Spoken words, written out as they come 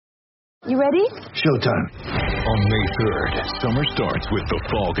You ready? Showtime. On May 3rd, summer starts with The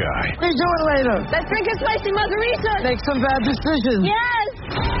Fall Guy. What are you doing later? Let's drink a spicy margarita. Make some bad decisions. Yes!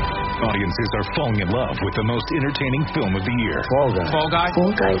 Audiences are falling in love with the most entertaining film of the year. Fall Guy. Fall Guy?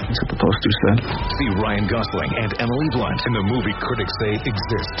 Fall Guy. That's what the poster said. See Ryan Gosling and Emily Blunt in the movie critics say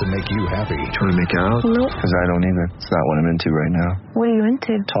exists to make you happy. Trying to make it out? Nope. Because I don't either. It's not what I'm into right now. What are you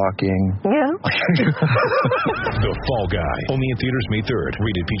into? Talking. Yeah? The Fall Guy. Only in theaters May 3rd.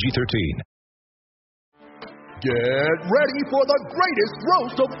 Rated PG-13. Get ready for the greatest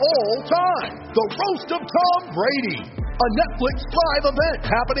roast of all time, the Roast of Tom Brady, a Netflix live event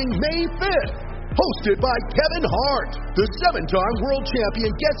happening May 5th. Hosted by Kevin Hart, the 7-time world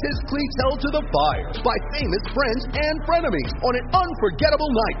champion gets his cleats held to the fire by famous friends and frenemies on an unforgettable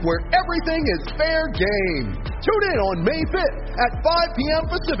night where everything is fair game. Tune in on May 5th at 5 p.m.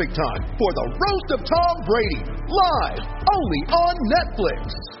 Pacific time for the Roast of Tom Brady, live only on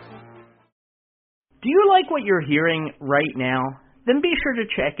Netflix. Do you like what you're hearing right now? Then be sure to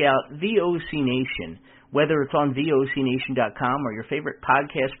check out VOC Nation. Whether it's on VOCNation.com or your favorite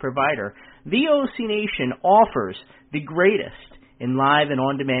podcast provider, VOC Nation offers the greatest in live and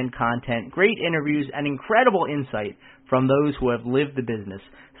on-demand content, great interviews, and incredible insight from those who have lived the business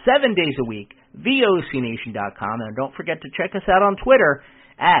 7 days a week. VOCNation.com. And don't forget to check us out on Twitter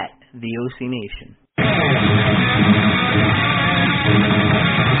at VOC Nation.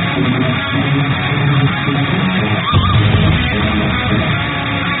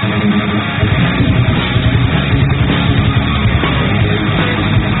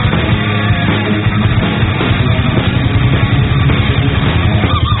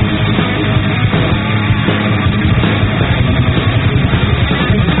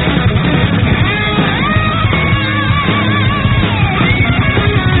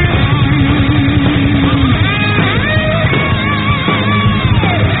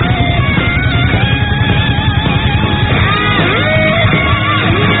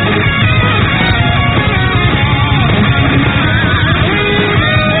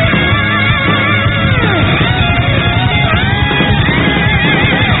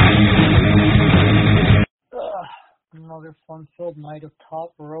 Another fun-filled night of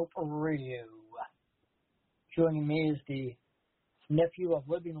Top Rope Radio. Joining me is the nephew of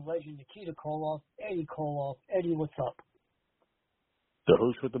living legend Nikita Koloff, Eddie Koloff. Eddie, what's up? The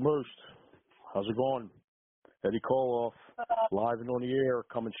host with the most. How's it going? Eddie Koloff, live and on the air,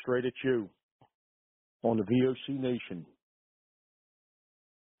 coming straight at you on the VOC Nation.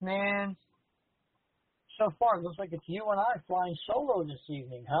 Man, so far it looks like it's you and I flying solo this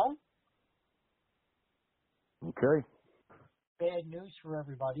evening, huh? Okay. Bad news for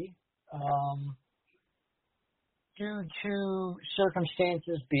everybody. Due to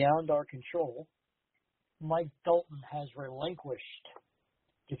circumstances beyond our control, Mike Dalton has relinquished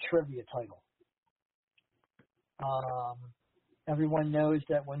the trivia title. Everyone knows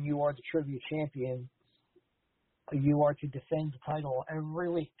that when you are the trivia champion, you are to defend the title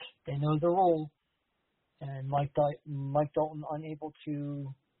every week. They know the rule. And Mike Dalton unable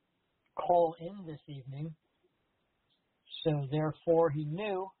to call in this evening. So therefore he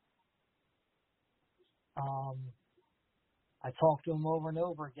knew. I talked to him over and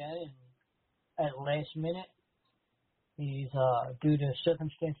over again, and at last minute, he's due to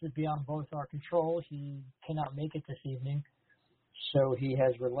circumstances beyond both our control, he cannot make it this evening. So he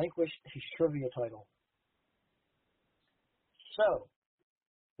has relinquished his trivia title. So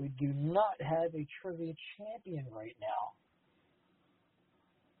we do not have a trivia champion right now.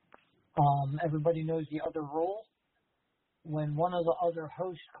 Everybody knows the other rule. When one of the other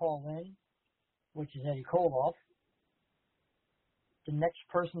hosts call in, which is Eddie Koloff, the next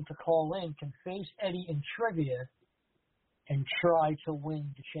person to call in can face Eddie in trivia and try to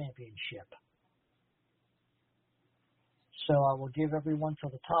win the championship. So I will give everyone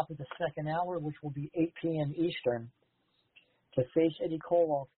till the top of the second hour, which will be 8 p.m. Eastern, to face Eddie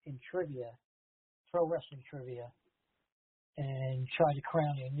Koloff in trivia, pro wrestling trivia, and try to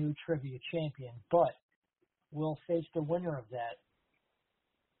crown a new trivia champion. But we'll face the winner of that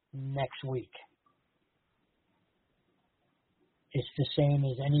next week. It's the same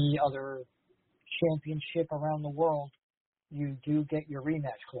as any other championship around the world. You do get your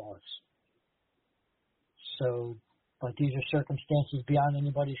rematch clause. So, but these are circumstances beyond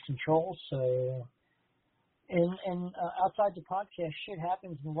anybody's control. So, and outside the podcast, shit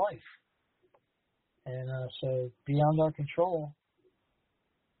happens in life. And so, beyond our control,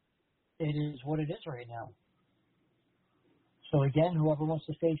 it is what it is right now. So again, whoever wants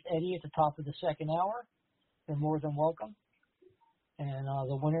to face Eddie at the top of the second hour, they're more than welcome. And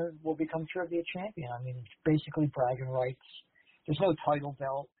the winner will become trivia champion. I mean, it's basically bragging rights. There's no title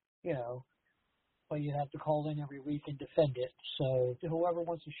belt. you know, but you have to call in every week and defend it. So whoever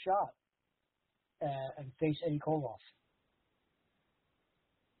wants a shot and face Eddie Koloff.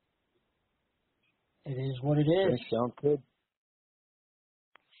 It is what it is. Okay, sounds good.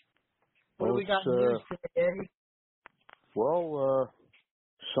 What do we got in news today, Eddie? Well,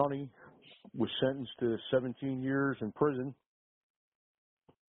 Sonny was sentenced to 17 years in prison.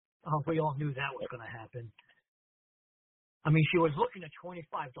 Oh, we all knew that was going to happen. I mean, she was looking at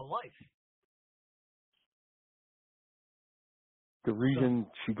 25 to life. The reason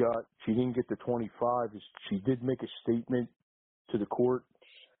she didn't get the 25 is she did make a statement to the court,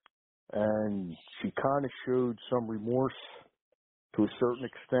 and she kind of showed some remorse to a certain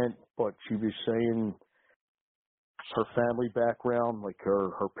extent, but she was saying her family background, like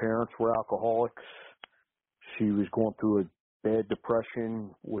her parents were alcoholics. She was going through a bad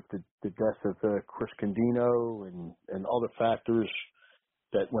depression with the death of Chris Candino and other factors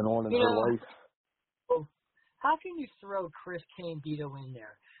that went on in her life. Well, how can you throw Chris Candido in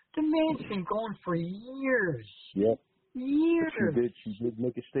there? The man's been gone for years. Yep. Years. She did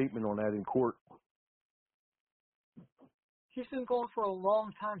make a statement on that in court. He's been gone for a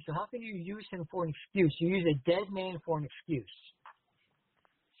long time, so how can you use him for an excuse? You use a dead man for an excuse.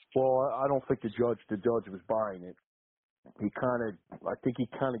 Well, I don't think the judge was buying it. I think he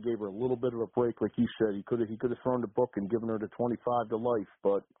kind of gave her a little bit of a break, like you said. He could have thrown the book and given her the 25 to life,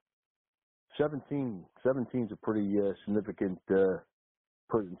 but 17's a pretty significant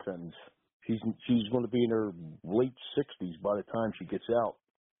prison sentence. She's going to be in her late 60s by the time she gets out,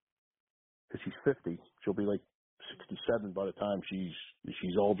 because she's 50. She'll be like 67 by the time she's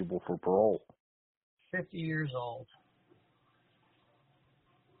eligible for parole. 50 years old.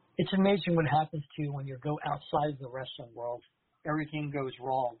 It's amazing what happens to you when you go outside of the wrestling world. Everything goes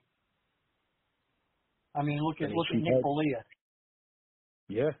wrong. I mean, look at Nick Bolia.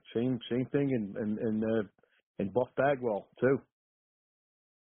 Yeah, same thing in Buff Bagwell too.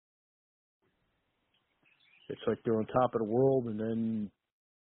 It's like they're on top of the world, and then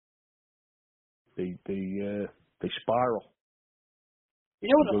they spiral. You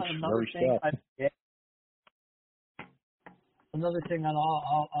know what? Another thing on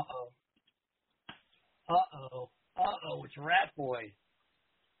it's Rat Boy.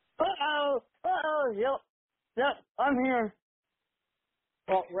 Yep, I'm here.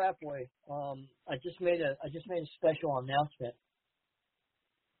 Well, Rat Boy, I just made a special announcement.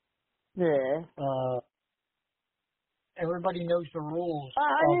 Yeah. Everybody knows the rules.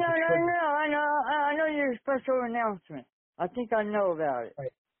 I know your special announcement. I think I know about it.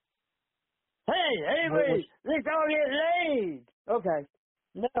 Right. Hey, anyway, let's all get laid. Okay.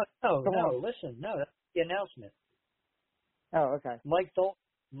 No, listen, that's the announcement. Oh, okay. Mike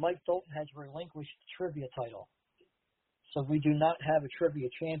Dalton has relinquished the trivia title. So we do not have a trivia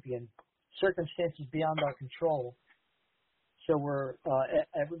champion. Circumstances beyond our control. So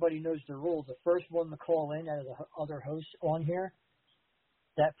everybody knows the rules. The first one to call in out of the other hosts on here,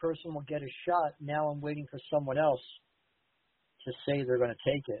 that person will get a shot. Now I'm waiting for someone else to say they're going to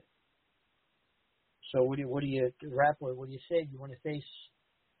take it. So what do you, Rappler, what do you say? Do you want to face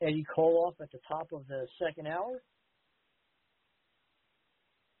Eddie Koloff at the top of the second hour?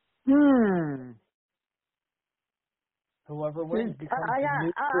 Whoever wins becomes I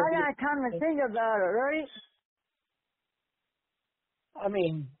got time to think about it, right? I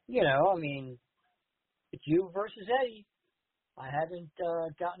mean, it's you versus Eddie. I haven't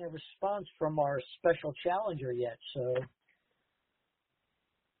gotten a response from our special challenger yet, so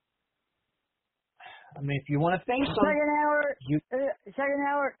I mean, if you want to face him, second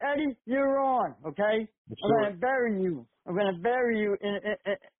hour, Eddie, you're on, okay? I'm going to bury you. I'm going to bury you in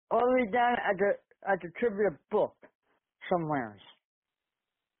all the way down at the trivia book somewhere.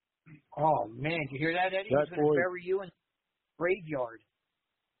 Oh man, did you hear that, Eddie? He's going to bury you in the graveyard.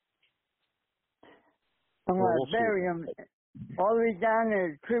 I'm going to bury him all the way down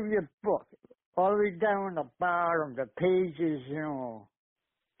the trivia book, all the way down the bottom, the pages,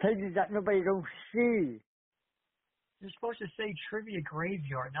 pages that nobody don't see. You're supposed to say trivia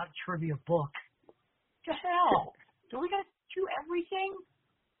graveyard, not trivia book. What the hell? Do we got to do everything?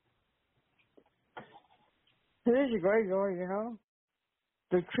 It is a graveyard,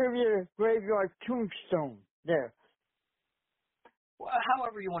 The trivia graveyard tombstone there. Well,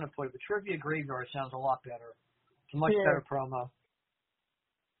 however you want to put it, the trivia graveyard sounds a lot better. It's a much better promo.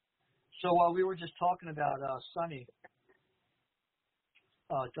 So we were just talking about Sonny,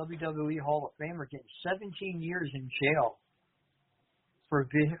 WWE Hall of Famer, getting 17 years in jail for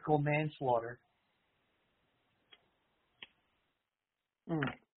vehicle manslaughter.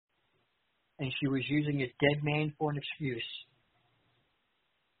 And she was using a dead man for an excuse.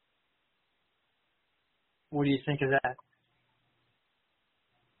 What do you think of that?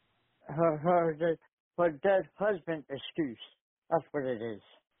 Her dead husband excuse. That's what it is.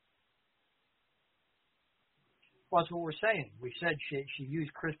 Well, that's what we're saying. We said she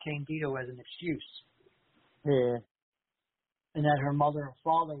used Chris Candido as an excuse. Yeah. And that her mother and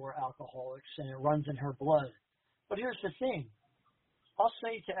father were alcoholics and it runs in her blood. But here's the thing. I'll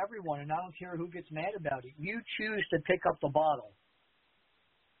say to everyone, and I don't care who gets mad about it, you choose to pick up the bottle.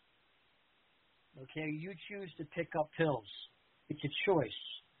 Okay? You choose to pick up pills. It's a choice.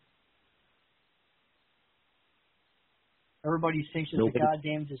 Everybody thinks it's a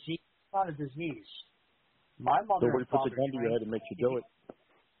goddamn disease. It's not a disease. My mother Nobody and father puts a gun to your head and makes you do it.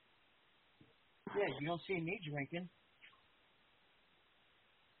 Yeah, you don't see me drinking.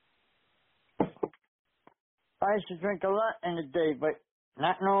 I used to drink a lot in a day, but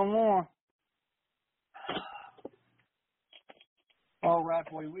not no more. Oh, Rat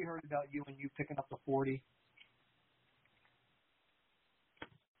Boy, we heard about you and you picking up the 40.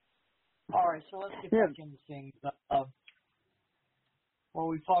 All right, so let's get back into things. Well,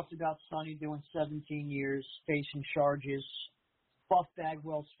 we talked about Sonny doing 17 years, facing charges. Buff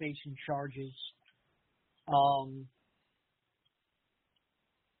Bagwell's facing charges.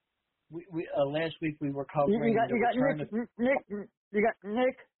 Last week we were covering You got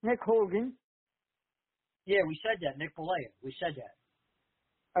Nick Hogan. Yeah, we said that. Nick Balea. We said that.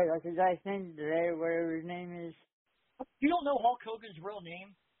 Oh, that's his guy's name today, whatever his name is. You don't know Hulk Hogan's real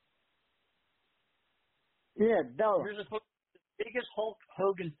name? Yeah, Bella. You're the biggest Hulk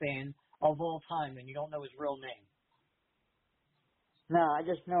Hogan fan of all time, and you don't know his real name. No, I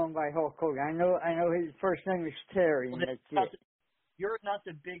just know him by Hulk Hogan. I know his first name is Terry, and that's it. You're not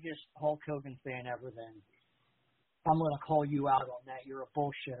the biggest Hulk Hogan fan ever then. I'm going to call you out on that. You're a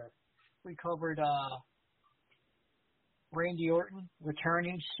bullshitter. We covered Randy Orton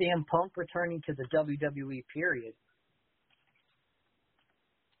returning, CM Punk returning to the WWE, period.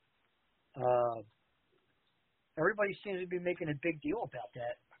 Everybody seems to be making a big deal about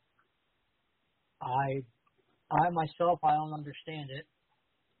that. I myself, I don't understand it.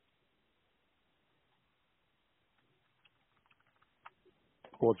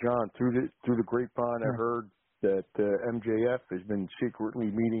 Well, John, through the grapevine, I heard that MJF has been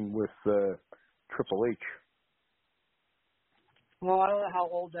secretly meeting with Triple H. Well, I don't know how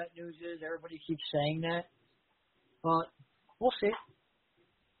old that news is. Everybody keeps saying that. But we'll see.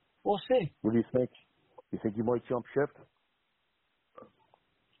 We'll see. What do you think? You think you might jump ship?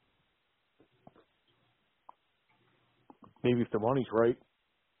 Maybe if the money's right.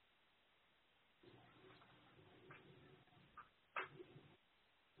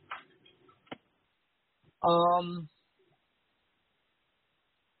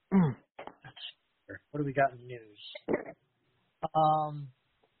 What do we got in the news?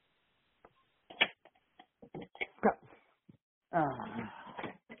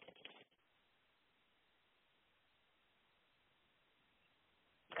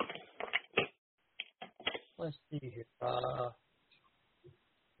 Let's see here.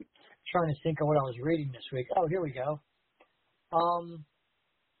 Trying to think of what I was reading this week. Oh, here we go.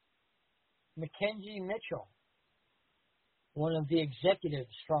 Mackenzie Mitchell, one of the executives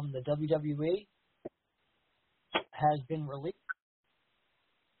from the WWE, has been released.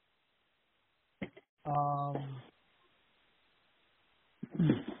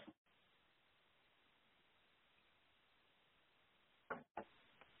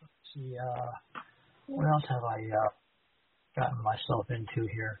 Let's see, what else have I gotten myself into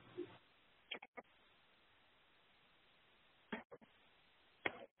here?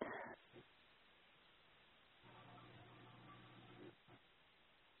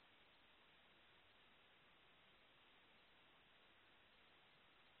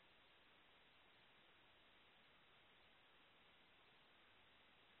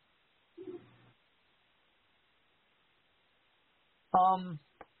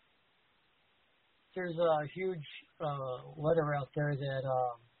 There's a huge letter out there that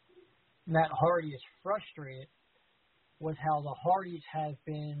Matt Hardy is frustrated with how the Hardys have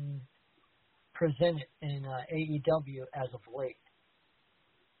been presented in AEW as of late.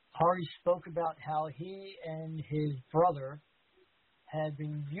 Hardy spoke about how he and his brother had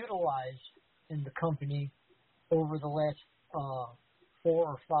been utilized in the company over the last 4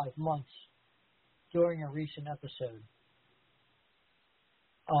 or 5 months during a recent episode.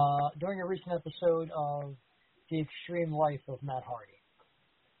 During a recent episode of The Extreme Life of Matt Hardy.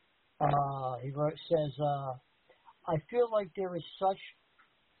 He says, I feel like there is such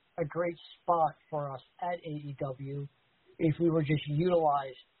a great spot for us at AEW if we were just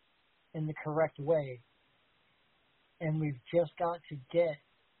utilized in the correct way. And we've just got to get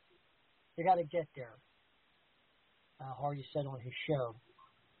there. Hardy said on his show.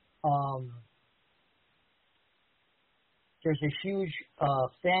 There's a huge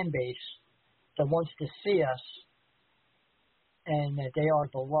fan base that wants to see us and that they are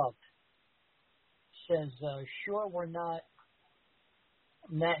beloved. Says, sure, we're not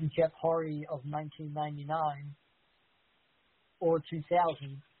Matt and Jeff Hardy of 1999 or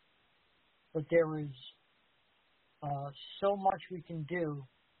 2000, but there is so much we can do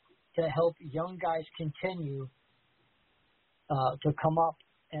to help young guys continue to come up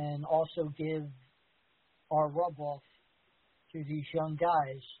and also give our rub off to these young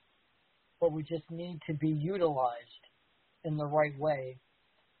guys, but we just need to be utilized in the right way,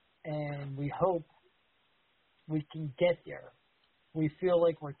 and we hope we can get there. We feel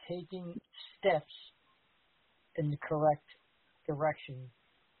like we're taking steps in the correct direction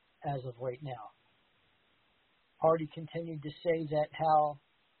as of right now. Hardy continued to say that how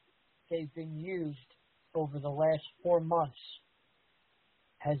they've been used over the last 4 months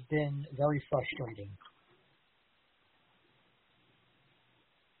has been very frustrating.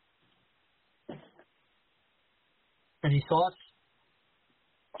 Any thoughts?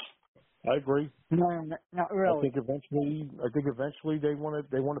 I agree. No, not really. I think eventually they want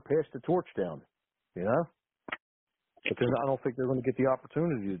to pass the torch down, you know? Because I don't think they're going to get the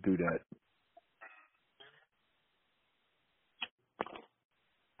opportunity to do that.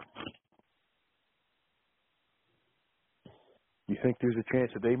 You think there's a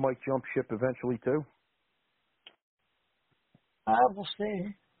chance that they might jump ship eventually too? I will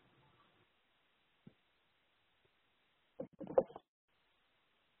see.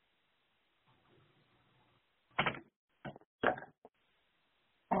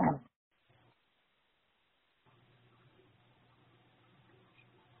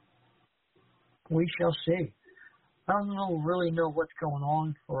 We shall see. I don't really know what's going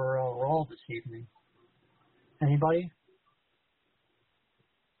on for Raw this evening. Anybody?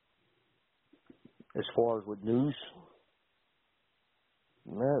 As far as with news,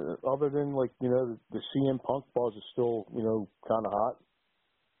 other than the CM Punk buzz is still kind of hot.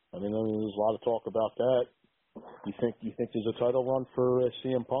 I mean, there's a lot of talk about that. You think there's a title run for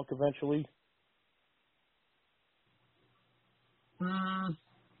CM Punk eventually?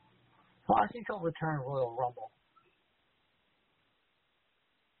 Well, I think he'll return Royal Rumble.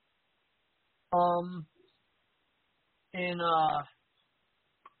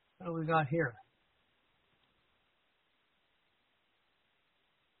 What do we got here?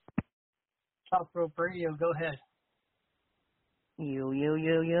 Top Rope Radio, go ahead. Yo.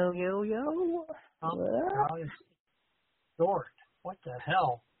 Short. What the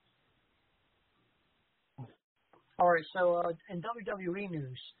hell? All right, so in WWE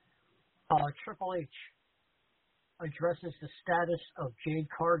news, Triple H addresses the status of Jade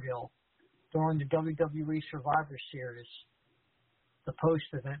Cargill during the WWE Survivor Series, the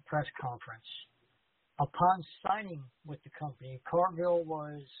post-event press conference. Upon signing with the company, Cargill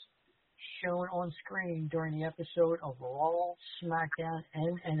was shown on screen during the episode of Raw, SmackDown,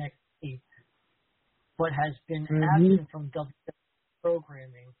 and NXT, but has been absent from WWE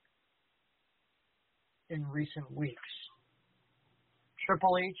programming in recent weeks.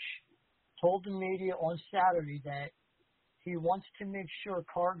 Triple H told the media on Saturday that he wants to make sure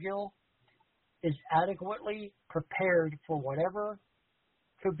Cargill is adequately prepared for whatever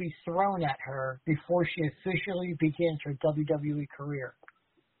could be thrown at her before she officially begins her WWE career.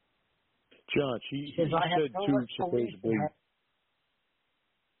 John, he said too, supposedly.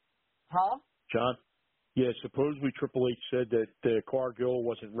 Huh? John? Yeah, supposedly Triple H said that Cargill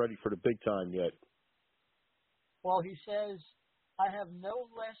wasn't ready for the big time yet. Well, he says, I have no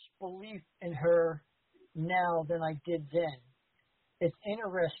less belief in her now than I did then. It's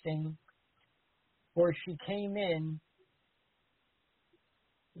interesting where she came in,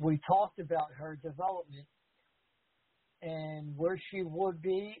 we talked about her development and where she would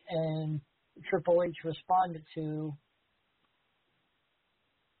be, and Triple H responded to,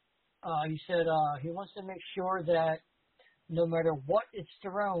 he said he wants to make sure that no matter what it's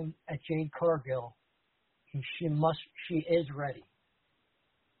thrown at Jade Cargill, she is ready.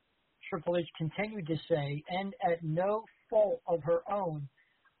 Triple H continued to say, and at no fault of her own,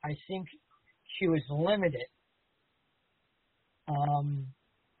 I think she was limited.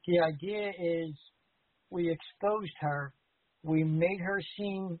 The idea is we exposed her, we made her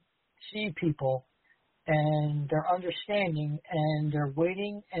see people, and they're understanding, and they're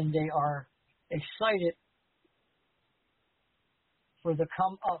waiting, and they are excited for the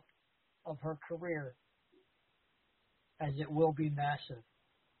come up of her career, as it will be massive.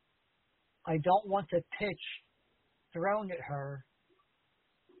 I don't want the pitch thrown at her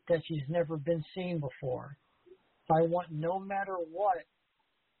that she's never been seen before. I want no matter what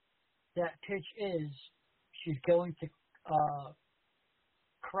that pitch is, she's going to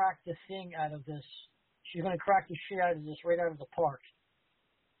crack the thing out of this. She's going to crack the shit out of this right out of the park.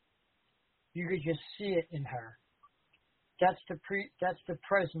 You could just see it in her. That's the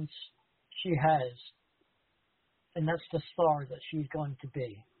presence she has, and that's the star that she's going to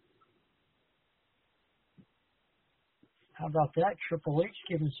be. How about that? Triple H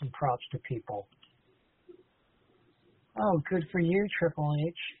giving some props to people. Oh, good for you, Triple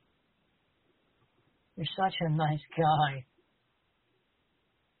H. You're such a nice guy.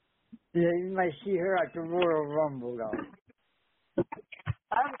 Yeah, you might see her at the Royal Rumble, though.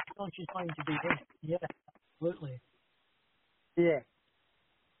 I would know she's going to be in. Yeah, absolutely. Yeah.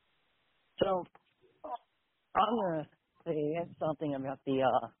 So, I'm going to say something about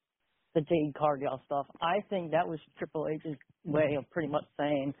the Jade Cargill stuff. I think that was Triple H's way of pretty much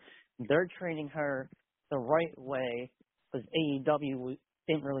saying they're treating her the right way because AEW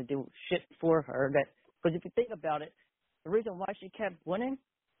didn't really do shit for her. Because if you think about it, the reason why she kept winning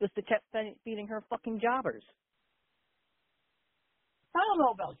was to keep feeding her fucking jobbers. I don't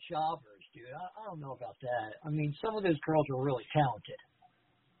know about jobbers, dude. I don't know about that. I mean, some of those girls are really talented.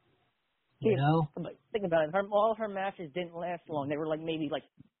 You know? Think about it. All her matches didn't last long. They were maybe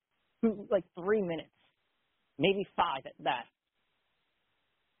 3 minutes, maybe 5 at that.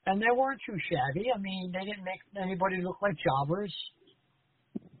 And they weren't too shabby. I mean, they didn't make anybody look like jobbers.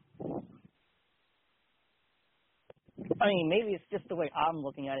 I mean, maybe it's just the way I'm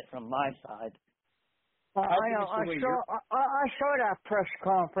looking at it from my side. I saw that press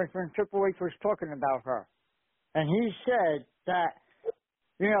conference when Triple H was talking about her. And he said that,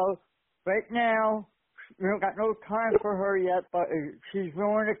 right now, we don't got no time for her yet, but she's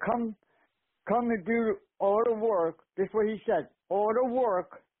willing to come and do all the work. This is what he said. All the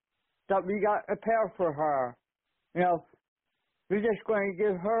work that we got prepared for her. We're just going to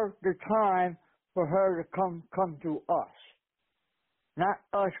give her the time for her to come to us. Not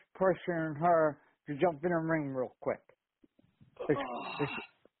us pressuring her to jump in the ring real quick.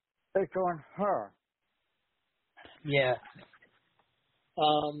 It's on her. Yeah.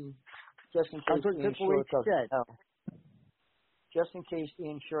 Just in case Ian Short doesn't know. Just in case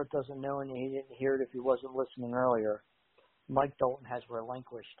Ian Short doesn't know and he didn't hear it if he wasn't listening earlier, Mike Dalton has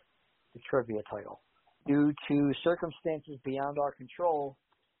relinquished the trivia title. Due to circumstances beyond our control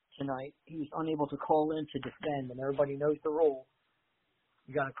tonight, he's unable to call in to defend, and everybody knows the rule.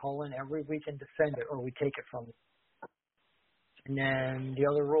 You got to call in every week and defend it, or we take it from you. And then the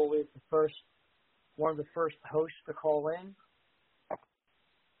other rule is one of the first hosts to call in,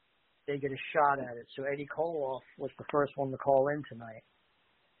 they get a shot at it. So Eddie Koloff was the first one to call in tonight,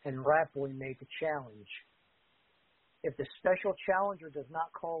 and Rapoli made the challenge. If the special challenger does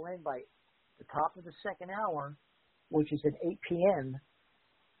not call in by the top of the second hour, which is at 8 p.m.,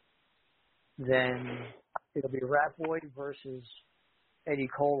 then it'll be Rapoli versus Eddie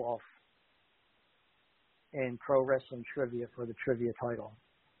Koloff in Pro Wrestling Trivia for the trivia title.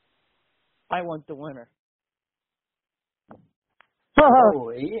 I want the winner.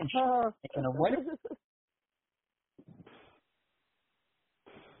 Oh, Ian making a winner?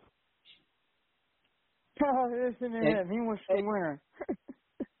 Listen to him. He wants the winner.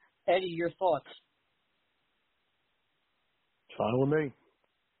 Eddie, your thoughts? Fine with me.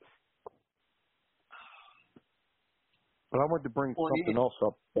 But I wanted to bring something else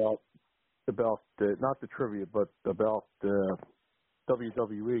up about not the trivia, but about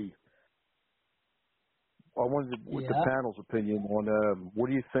WWE. I wanted the panel's opinion on what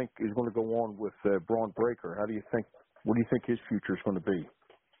do you think is going to go on with Braun Breaker? What do you think his future is going to be?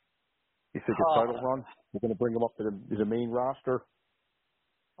 You think a title run? We're going to bring him up to the main roster,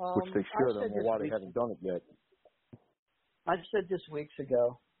 which they should. I don't know why they haven't done it yet. I said this weeks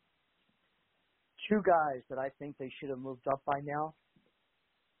ago. 2 guys that I think they should have moved up by now,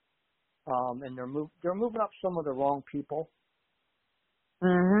 and they're moving up some of the wrong people.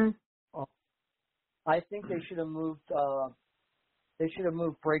 Mhm. I think they should have moved. They should have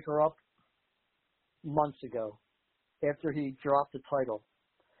moved Breaker up months ago, after he dropped the title.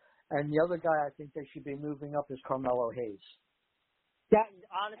 And the other guy I think they should be moving up is Carmelo Hayes. Yeah,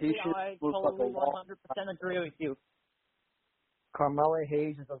 honestly, I totally 100% agree with you. Carmelo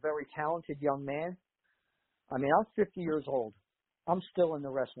Hayes is a very talented young man. I mean, I'm 50 years old. I'm still in the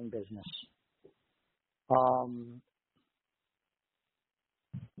wrestling business.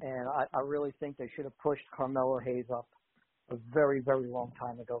 And I really think they should have pushed Carmelo Hayes up a very, very long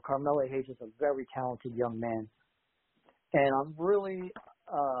time ago. Carmelo Hayes is a very talented young man. And I'm really,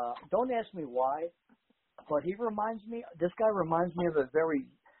 don't ask me why, but this guy reminds me of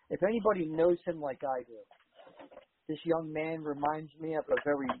if anybody knows him like I do, This young man reminds me of a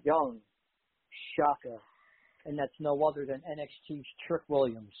very young Shaka, and that's no other than NXT's Trick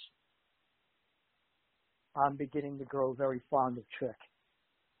Williams. I'm beginning to grow very fond of Trick.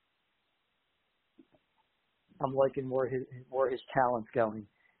 I'm liking where his talent's going.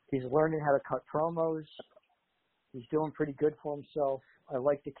 He's learning how to cut promos. He's doing pretty good for himself. I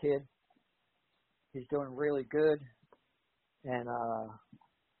like the kid. He's doing really good. And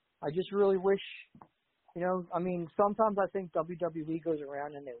I just really wish, sometimes I think WWE goes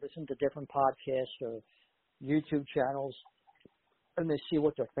around and they listen to different podcasts or YouTube channels and they see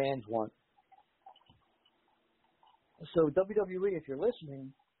what their fans want. So WWE, if you're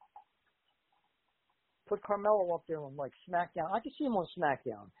listening, put Carmelo up there on like SmackDown. I can see him on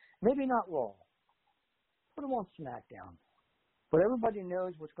SmackDown. Maybe not Raw. Put him on SmackDown. But everybody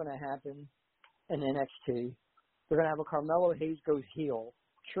knows what's going to happen in NXT. They're going to have a Carmelo Hayes goes heel,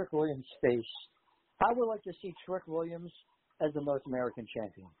 Trick Williams face. I would like to see Trick Williams as the North American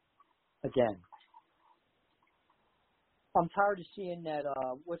champion again. I'm tired of seeing that.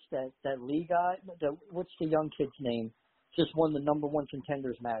 What's that Lee guy? What's the young kid's name? Just won the number 1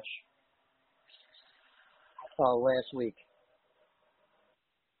 contenders match last week.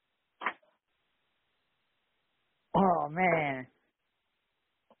 Oh man,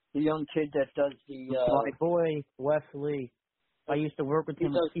 the young kid that does the. My boy Wesley. I used to work with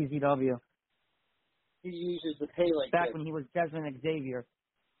him at CZW. He uses the Pele back kick. When he was Desmond Xavier.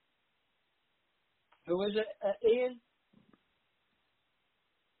 Who is it? Ian?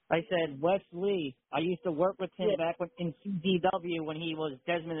 I said Wesley. I used to work with him back in CZW when he was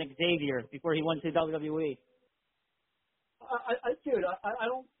Desmond Xavier before he went to WWE. Dude, I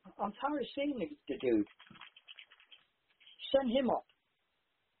don't. I'm tired of seeing the dude. Send him up.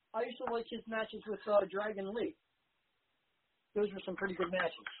 I used to like his matches with Dragon Lee. Those were some pretty good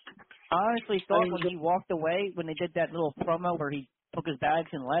matches. I honestly thought when he walked away, when they did that little promo where he took his bags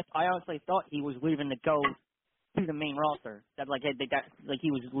and left, I honestly thought he was leaving to go to the main roster. That like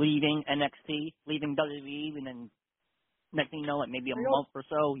he was leaving NXT, leaving WWE, and then next thing you know, like maybe a month or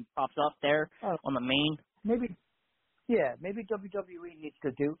so, he pops up there on the main. Maybe WWE needs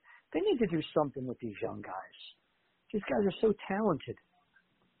to do. They need to do something with these young guys. These guys are so talented.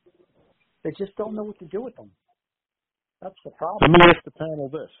 They just don't know what to do with them. That's the problem. Let me ask the panel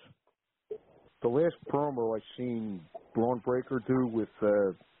this. The last promo I seen Braun Breaker do with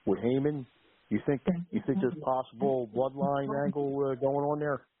Heyman, you think there's possible bloodline angle going on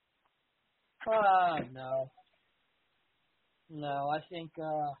there? No, I think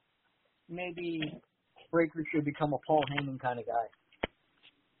maybe Breaker should become a Paul Heyman kind of guy.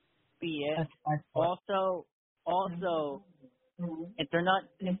 Yeah. Also, if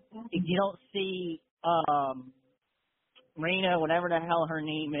you don't see Rena, whatever the hell her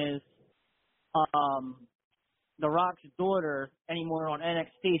name is, The Rock's daughter anymore on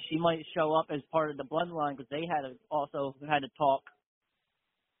NXT, she might show up as part of the bloodline because they had to talk,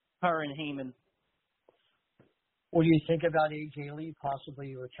 her and Heyman. What do you think about AJ Lee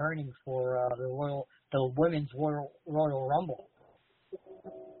possibly returning for the Women's Royal Rumble?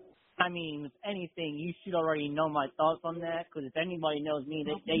 I mean, if anything, you should already know my thoughts on that, because if anybody knows me,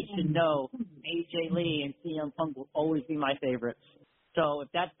 they should know AJ Lee and CM Punk will always be my favorites. So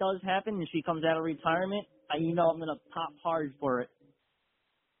if that does happen and she comes out of retirement, I'm going to pop hard for it.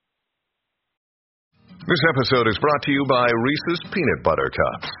 This episode is brought to you by Reese's Peanut Butter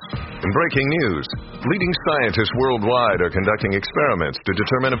Cups. In breaking news, leading scientists worldwide are conducting experiments to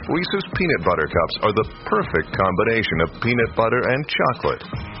determine if Reese's Peanut Butter Cups are the perfect combination of peanut butter and chocolate.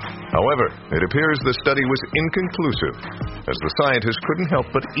 However, it appears the study was inconclusive, as the scientists couldn't help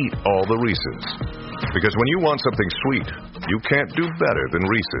but eat all the Reese's. Because when you want something sweet, you can't do better than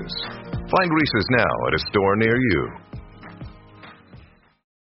Reese's. Find Reese's now at a store near you.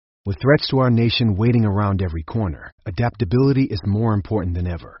 With threats to our nation waiting around every corner, adaptability is more important than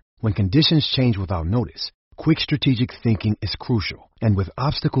ever. When conditions change without notice, quick strategic thinking is crucial. And with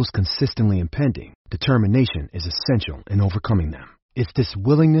obstacles consistently impending, determination is essential in overcoming them. It's this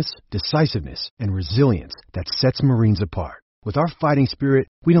willingness, decisiveness, and resilience that sets Marines apart. With our fighting spirit,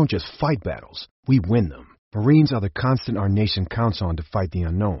 we don't just fight battles, we win them. Marines are the constant our nation counts on to fight the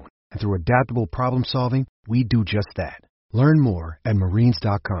unknown. And through adaptable problem solving, we do just that. Learn more at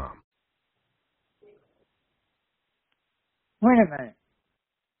Marines.com. Wait a minute.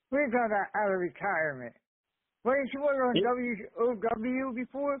 We're talking about out of retirement. Wasn't she on WOW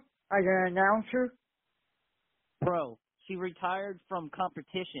before as an announcer? Bro, she retired from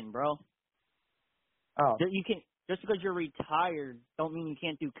competition, bro. Oh. You can just because you're retired don't mean you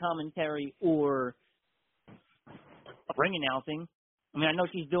can't do commentary or ring announcing. I mean, I know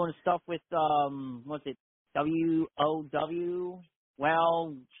she's doing stuff with WOW.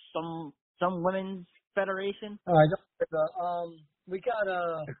 Well, some women's federation. All right. We got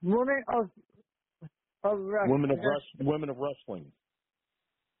Women of wrestling. Women of wrestling.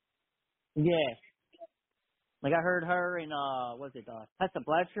 Yeah. Like I heard her and Tessa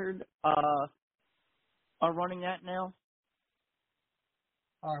Blanchard are running that now.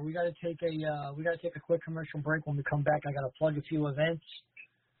 All right, we got to take a quick commercial break. When we come back, I got to plug a few events,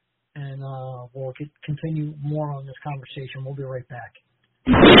 and we'll continue more on this conversation. We'll be right back.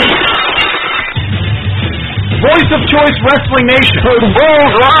 Voice of Choice Wrestling Nation. Heard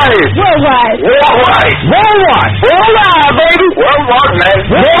worldwide. Worldwide. Worldwide. Worldwide. Worldwide, baby. Worldwide, man.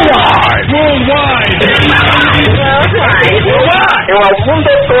 Worldwide. Worldwide. Worldwide. Worldwide. En el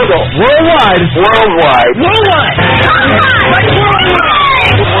mundo todo. Worldwide. Worldwide. Worldwide. Worldwide.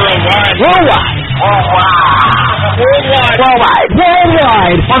 Worldwide. Worldwide. Worldwide.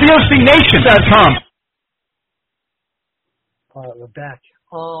 Worldwide. On theOCNation.com. All right, we're back.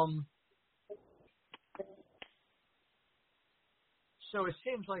 So it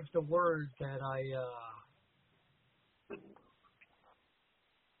seems like the word that I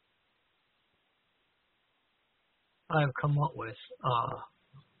have come up with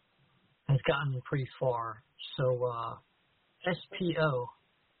has gotten pretty far. So SPO,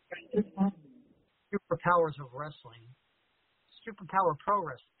 Superpowers of Wrestling,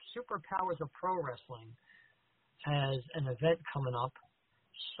 Superpowers of Pro Wrestling has an event coming up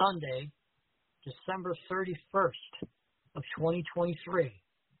Sunday, December 31st of 2023,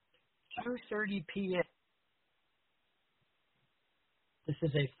 2:30 p.m. This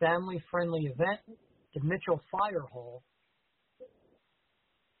is a family-friendly event. The Mitchell Fire Hall,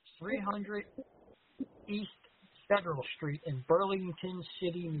 300 East Federal Street in Burlington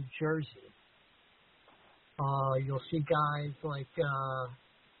City, New Jersey. You'll see guys like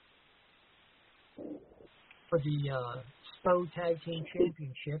for the SPO Tag Team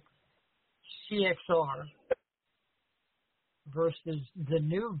Championship, CXR versus the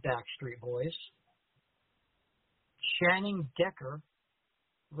new Backstreet Boys, Channing Decker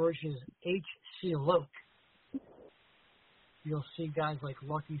versus H.C. Loke. You'll see guys like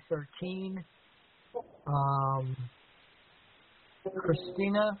Lucky 13,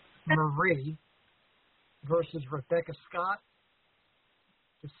 Christina Marie versus Rebecca Scott.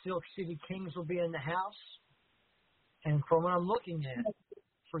 The Silk City Kings will be in the house. And from what I'm looking at,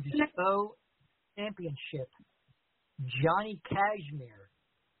 for the SPO Championship, Johnny Cashmere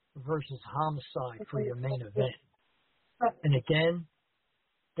versus Homicide for your main event. And again,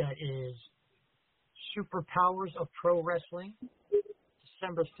 that is Superpowers of Pro Wrestling,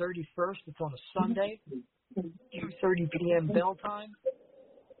 December 31st. It's on a Sunday, 2:30 p.m. bell time,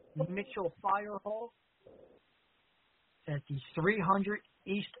 Mitchell Fire Hall at the 300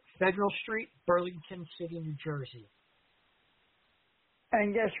 East Federal Street, Burlington City, New Jersey.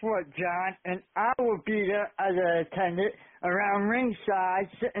 And guess what, John? And I will be there as an attendant around ringside,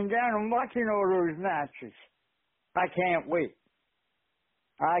 sitting down and watching all those matches. I can't wait.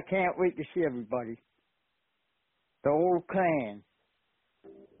 I can't wait to see everybody. The whole clan.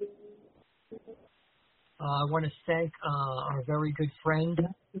 I want to thank our very good friend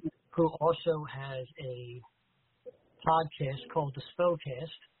who also has a podcast called The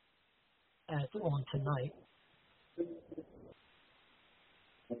Spocast on tonight.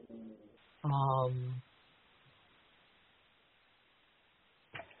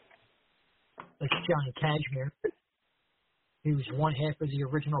 That's Johnny Cashmere. He was one half of the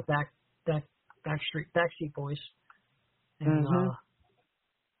original Backstreet Boys. And,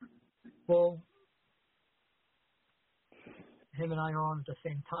 well, him and I are on at the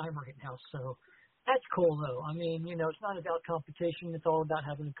same time right now, so that's cool, though. I mean, you know, it's not about competition. It's all about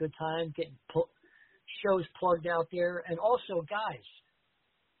having a good time, getting shows plugged out there. And also, guys,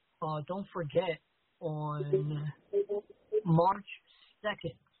 don't forget, on March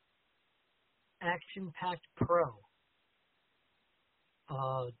 2nd, Action Packed Pro.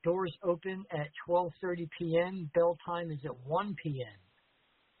 Doors open at 12:30 p.m. Bell time is at 1 p.m.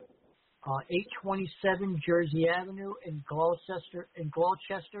 827 Jersey Avenue in Gloucester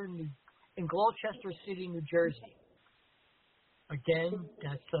City, New Jersey. Again,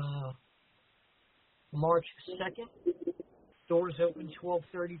 that's March 2nd. Doors open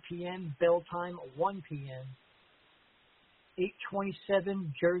 12:30 p.m. Bell time 1 p.m.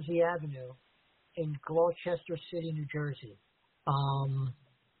 827 Jersey Avenue in Gloucester City, New Jersey.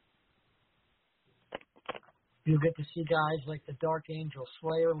 You'll get to see guys like the Dark Angel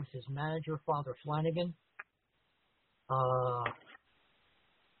Slayer with his manager, Father Flanagan. Who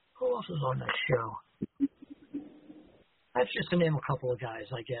else is on that show? That's just to name a couple of guys,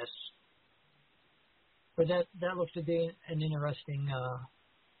 I guess. But that looks to be an interesting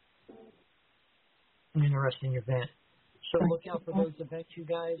event. So look out for those events, you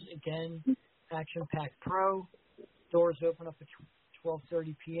guys. Again, Action Pack Pro. Doors open up at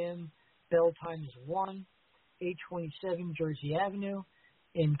 12:30 p.m. Bell time is 1, 827 Jersey Avenue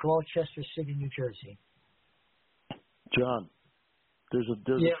in Gloucester City, New Jersey. John, there's a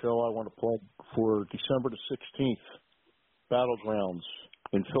show I want to plug for December the 16th, Battlegrounds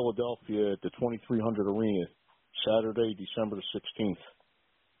in Philadelphia at the 2300 Arena, Saturday, December the 16th.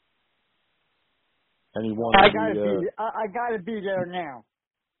 Anyone? I gotta be there now.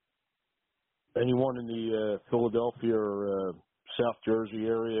 Anyone in the Philadelphia or South Jersey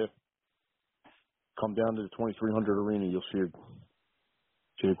area, come down to the 2300 Arena. You'll see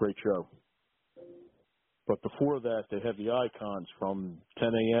a great show. But before that, they have the icons from 10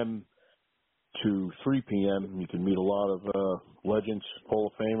 a.m. to 3 p.m. You can meet a lot of legends, Hall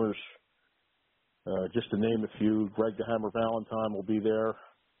of Famers. Just to name a few, Greg the Hammer Valentine will be there,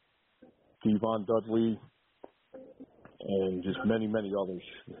 Devon Dudley, and just many, many others.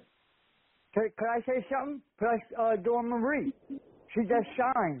 Could I say something? Dawn Marie. She just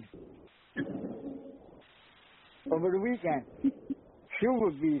signed over the weekend. She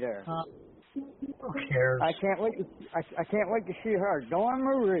will be there. Who cares? I can't wait to see her. Dawn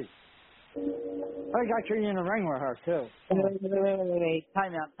Marie. I was actually in the ring with her too. Wait.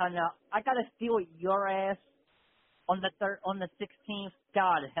 Time out. I gotta steal your ass on the 16th.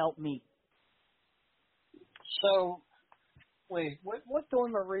 God help me. So, wait, what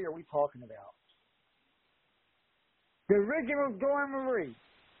Dawn Marie are we talking about? The original Dawn Marie.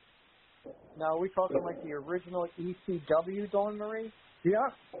 No, are we talking like the original ECW Dawn Marie?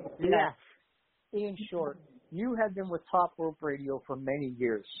 Yep. Yeah. In short, you have been with Top Rope Radio for many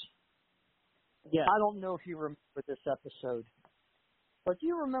years. Yeah. I don't know if you remember this episode, but do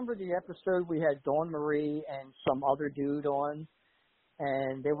you remember the episode we had Dawn Marie and some other dude on,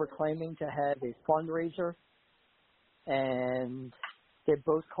 and they were claiming to have a fundraiser, and they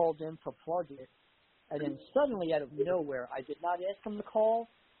both called in to plug it, and then suddenly out of nowhere, I did not ask him to call.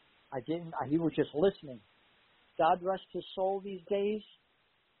 He was just listening. God rest his soul these days.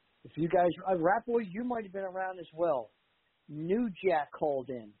 If you guys, Rat Boy, you might have been around as well. New Jack called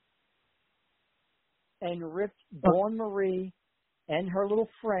in and ripped Dawn Marie and her little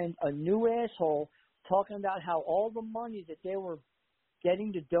friend a new asshole, talking about how all the money that they were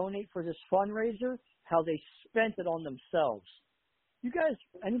getting to donate for this fundraiser, how they spent it on themselves. You guys,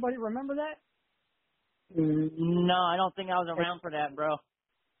 anybody remember that? No, I don't think I was around for that, bro.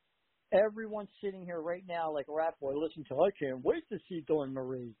 Everyone's sitting here right now like Rat Boy, listen to, I can't wait to see Dawn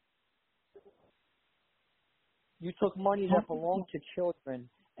Marie. You took money that belonged to children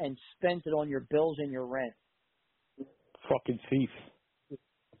and spent it on your bills and your rent. Fucking thief.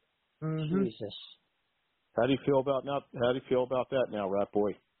 Mm-hmm. Jesus. How do you feel about that now, Rat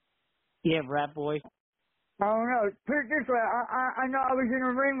Boy? Yeah, Rat Boy. I don't know. Put it this way. I know I was in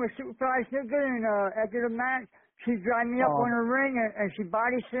a ring with Superfly Snicker, and after the match, she dried me up on the ring, and she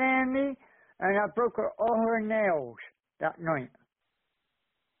body slammed me, and I broke all her nails that night.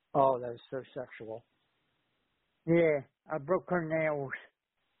 Oh, that was so sexual. Yeah, I broke her nails.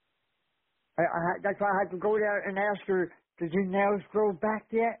 That's why I had to go there and ask her, did your nails grow back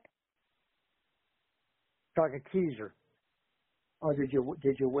yet? So I could tease her. Oh, did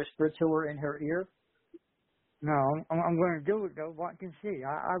you whisper to her in her ear? No, I'm going to do it, though. What can see?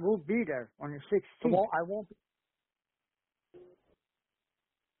 I will be there on the 16th. Well, I won't be.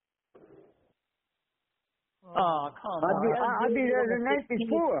 Oh, come on. I'll be there the night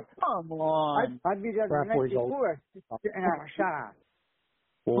before. Come on. I'll be there the night before. And I'll shot.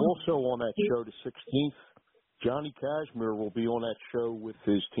 Well, also on that show, the 16th, Johnny Cashmere will be on that show with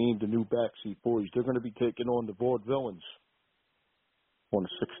his team, the New Backseat Boys. They're going to be taking on the Vaudevillains on the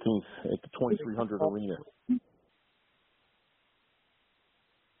 16th at the 2300 Arena.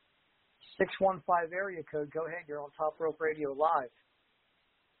 615 area code. Go ahead. You're on Top Rope Radio Live.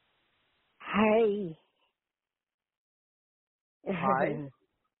 Hey. Hi.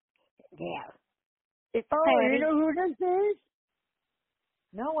 Yeah. You know who this is?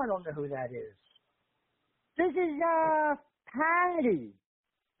 No, I don't know who that is. This is Patty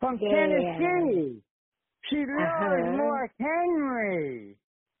from Tennessee. She loves Mark Henry.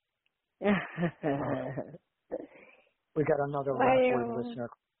 We got another Rockwood listener.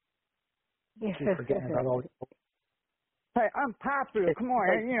 Keep forgetting about all. Hey, I'm popular. Come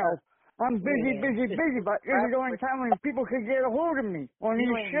on, you know. I'm busy, but this is the only time when people can get a hold of me on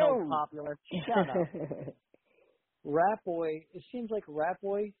these shows. No popular. Shut up. Rat Boy, it seems like Rat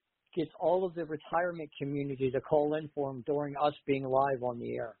Boy gets all of the retirement community to call in for him during us being live on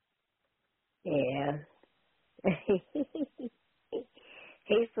the air. Yeah.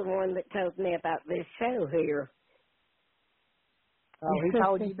 He's the one that told me about this show here. Oh, he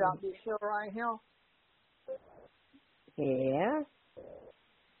told you about this show right here? Yeah.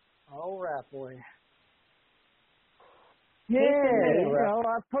 All right, boy. Yeah,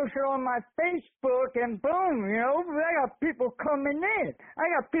 I post it on my Facebook and boom, I got people coming in.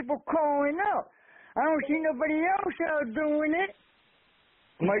 I got people calling up. I don't see nobody else out doing it.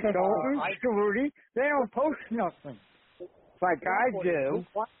 Mike Dalton, Shorty, they don't post nothing. Like I do.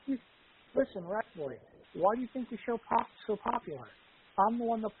 Listen, Rat Boy, why do you think the show so popular? I'm the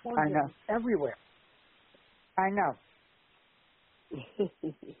one that plugs it everywhere. I know.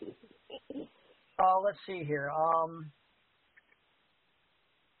 Let's see here.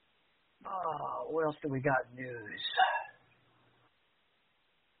 What else do we got in news?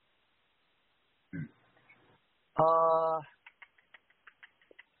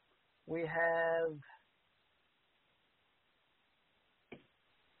 We have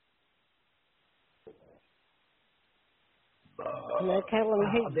No telling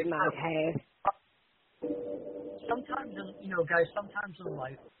who you might have. Sometimes, guys, sometimes in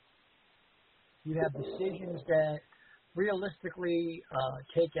life, you have decisions that realistically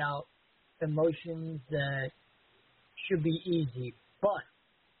take out emotions that should be easy, but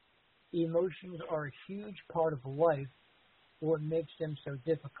emotions are a huge part of life, what makes them so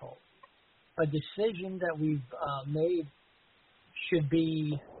difficult. A decision that we've made should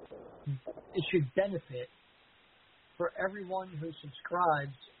benefit for everyone who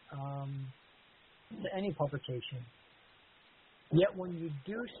subscribes to any publication. Yet when you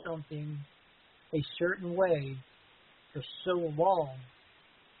do something a certain way for so long,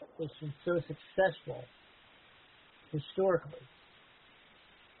 it's been so successful historically,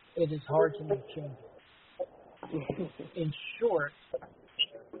 it is hard to make changes. In short,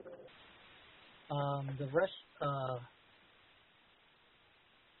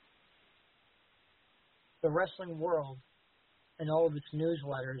 the wrestling world and all of its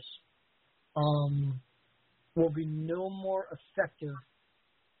newsletters will be no more effective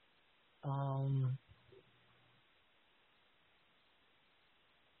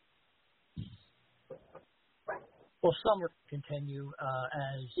some will continue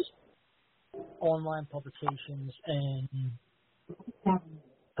as online publications, and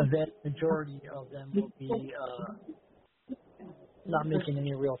a vast majority of them will be not making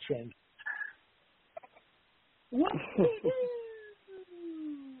any real change.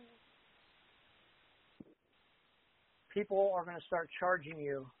 People are going to start charging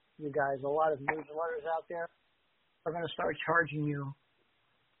you guys, a lot of newsletters out there are going to start charging you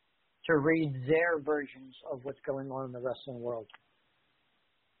to read their versions of what's going on in the wrestling world.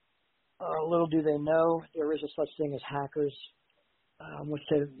 Little do they know, there is a such thing as hackers, which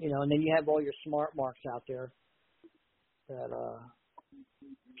and then you have all your smart marks out there that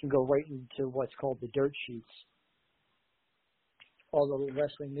can go right into what's called the dirt sheets. All the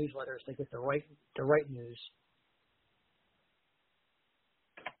wrestling newsletters, they get the right news.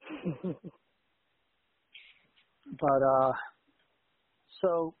 But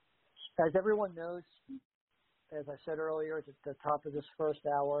so, as everyone knows, as I said earlier at the top of this first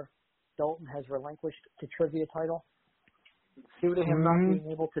hour, Dalton has relinquished the trivia title due to him not being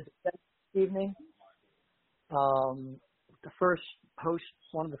able to defend this evening. One of the first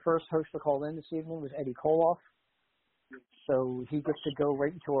hosts to call in this evening was Eddie Koloff, so he gets to go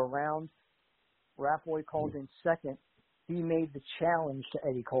right into a round. Ratboy called in second. He made the challenge to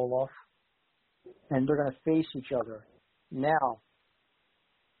Eddie Koloff, and they're going to face each other. Now,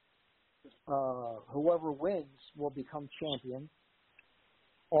 whoever wins will become champion.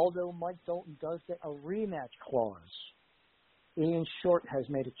 Although Mike Dalton does get a rematch clause, Ian Short has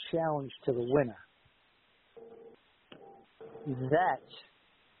made a challenge to the winner. That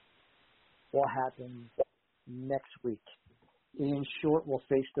will happen next week. Ian Short will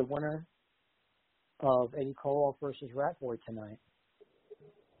face the winner of Eddie Koloff versus Ratboy tonight.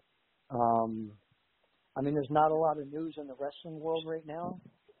 There's not a lot of news in the wrestling world right now.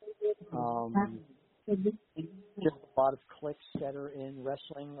 Just a lot of clicks that are in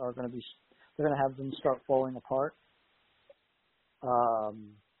wrestling are going to they're going to have them start falling apart.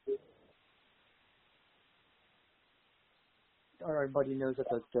 Everybody knows that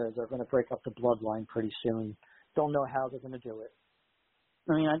they're going to break up the bloodline pretty soon. Don't know how they're going to do it.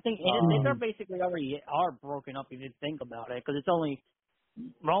 I think they're basically already are broken up if you think about it, because it's only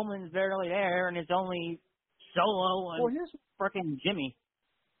Roman's barely there, and it's only Solo and frickin' Jimmy.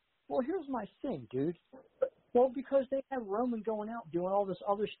 Well, here's my thing, dude. Well, because they have Roman going out doing all this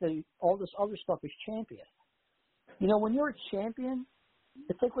other stuff as champion. When you're a champion,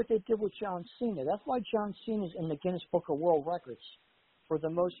 It's like what they did with John Cena. That's why John Cena's in the Guinness Book of World Records for the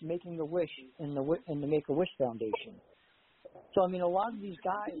most making a wish in the Make-A-Wish Foundation. So, I mean, a lot of these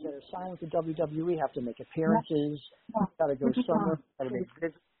guys that are signed to WWE have to make appearances, got to go somewhere, got to make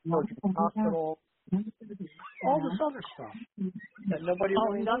visits, go to the hospital, all this other stuff that nobody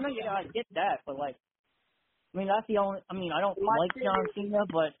really knows. Yeah, I get that, but like, I mean, that's the only. I mean, I don't like John Cena,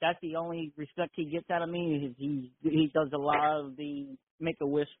 but that's the only respect he gets out of me. Is he does a lot of the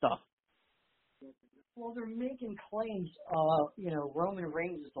Make-A-Wish stuff. Well, they're making claims. Roman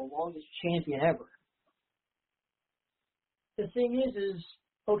Reigns is the longest champion ever. The thing is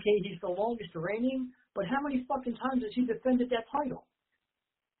okay, he's the longest reigning, but how many fucking times has he defended that title?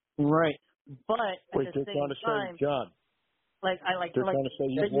 Right, but Wait, at the same time, John. They're trying to say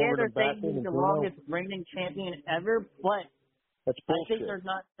he's the longest reigning champion ever, but that's bullshit. I think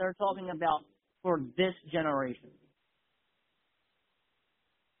they're talking about for this generation.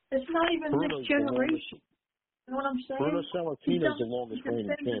 It's not even this generation. You know what I'm saying? Bruno Sammartino's the longest reigning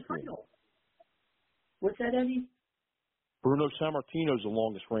champion. What's that, Eddie? Bruno Sammartino's the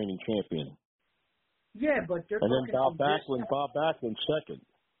longest reigning champion. Yeah, but they're and talking then Bob Backlund second.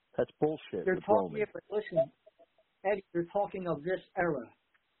 That's bullshit. They're talking. Yeah, but listen, Eddie, they're talking of this era.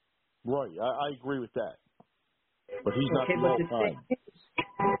 Right, I agree with that. But he's not the all time.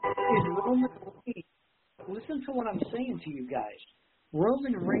 Is Roman Reigns? Listen to what I'm saying to you guys.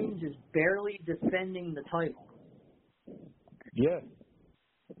 Roman Reigns is barely defending the title. Yeah.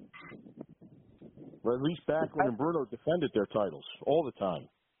 Well, at least Backlund and Bruno defended their titles all the time.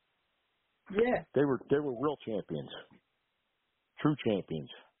 Yeah. They were real champions. True champions.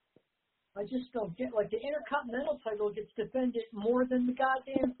 I just don't get, like, the Intercontinental title gets defended more than the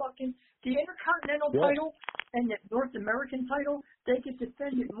goddamn fucking, the Intercontinental title and the North American title, they get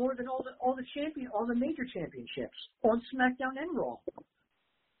defended more than all the major championships on SmackDown and Raw.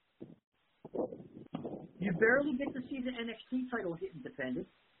 You barely get to see the NXT title getting defended.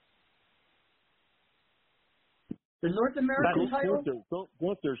 The North American title.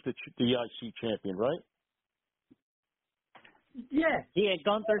 Gunther's the IC champion, right? Yeah. Yeah,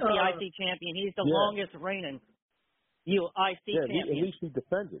 Gunther's the IC champion. He's the longest reigning IC champion. At least he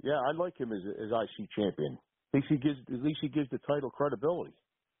defended. Yeah, I like him as IC champion. At least he gives the title credibility.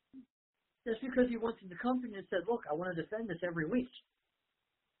 Just because he went to the company and said, "Look, I want to defend this every week."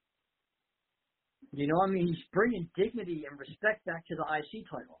 You know, I mean, he's bringing dignity and respect back to the IC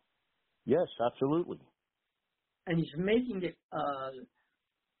title. Yes, absolutely. And he's making it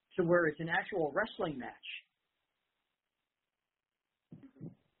to where it's an actual wrestling match.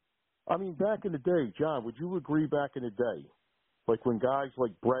 I mean, back in the day, John, would you agree back in the day, like when guys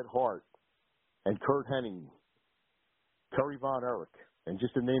like Bret Hart and Kurt Hennig, Terry Von Erich, and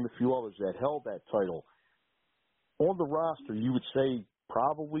just to name a few others that held that title, on the roster, you would say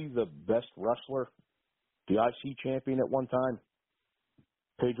probably the best wrestler, the IC champion at one time?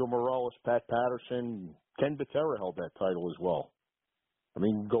 Pedro Morales, Pat Patterson, Ken Batera held that title as well. I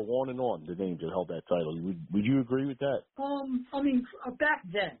mean, go on and on, the names that held that title. Would you agree with that? I mean, back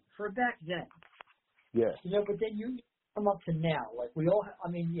then. Yeah. You know, but then you come up to now. Like, we all, I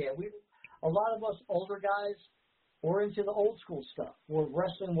mean, yeah, a lot of us older guys were into the old school stuff where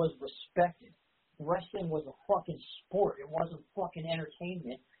wrestling was respected. Wrestling was a fucking sport. It wasn't fucking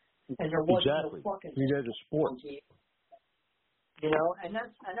entertainment. And there wasn't no fucking it is a sport. You know, and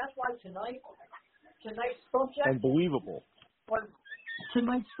that's why tonight's subject. Unbelievable.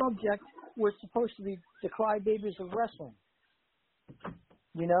 Tonight's subject was supposed to be the Crybabies of wrestling.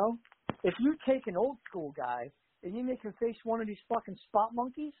 You know, if you take an old school guy and you make him face one of these fucking spot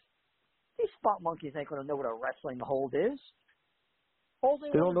monkeys, these spot monkeys ain't gonna know what a wrestling hold is. All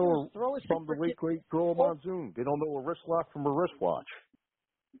they don't know throw a from the late great Joel Monsoon. They don't know a wrist lock from a wristwatch.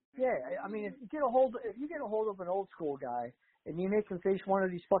 Yeah, I mean, if you get a hold of an old school guy and you make him face one of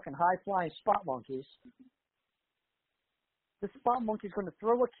these fucking high flying spot monkeys, the spot monkey's going to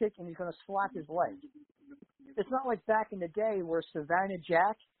throw a kick and he's going to slap his leg. It's not like back in the day where Savannah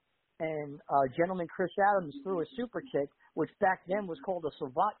Jack and gentleman Chris Adams threw a super kick, which back then was called a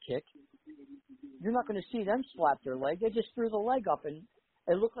savate kick. You're not going to see them slap their leg. They just threw the leg up and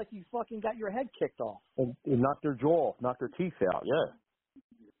it looked like you fucking got your head kicked off. And knocked their jaw off, knocked their teeth out,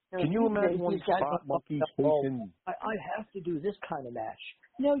 yeah. Can you imagine one of these spot monkeys facing... I have to do this kind of match.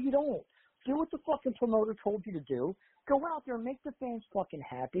 No, you don't. Do what the fucking promoter told you to do. Go out there and make the fans fucking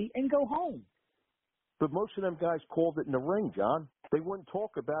happy and go home. But most of them guys called it in the ring, John. They wouldn't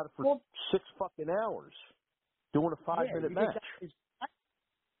talk about it for 6 fucking hours doing a 5-minute match.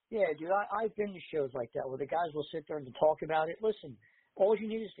 Yeah, dude, I've been to shows like that where the guys will sit there and talk about it. Listen, all you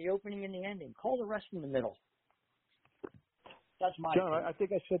need is the opening and the ending. Call the rest in the middle. That's my John, opinion. I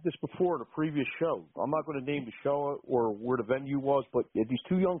think I said this before in a previous show. I'm not going to name the show or where the venue was, but these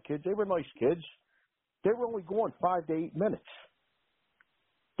two young kids, they were nice kids. They were only going 5 to 8 minutes.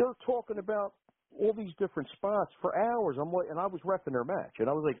 They're talking about all these different spots for hours. And I was reffing their match, and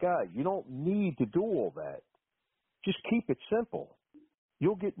I was like, guys, you don't need to do all that. Just keep it simple.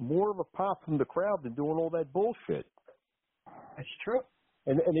 You'll get more of a pop from the crowd than doing all that bullshit. That's true.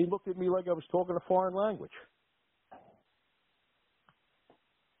 And they looked at me like I was talking a foreign language.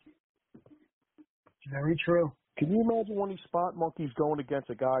 Very true. Can you imagine one of these spot monkeys going against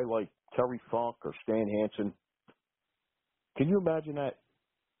a guy like Terry Funk or Stan Hansen? Can you imagine that?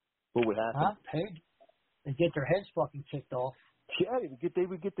 What would happen? Paid. They get their heads fucking kicked off. Yeah, they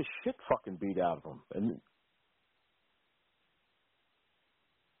would get the shit fucking beat out of them. And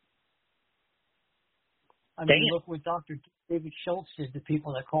I mean, look what Dr. David Schultz did to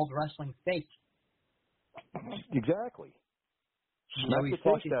people that called wrestling fake. Exactly. Smack the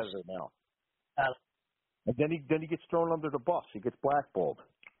taste out of their mouth. And then he gets thrown under the bus. He gets blackballed.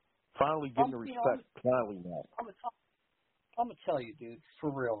 Finally getting the respect. Finally now. I'm gonna tell you, dude,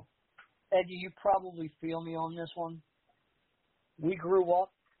 for real. Eddie, you probably feel me on this one. We grew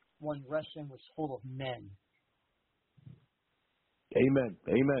up when wrestling was full of men. Amen.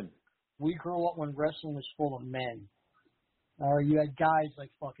 Amen. We grew up when wrestling was full of men. You had guys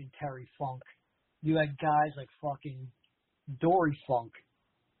like fucking Terry Funk. You had guys like fucking Dory Funk.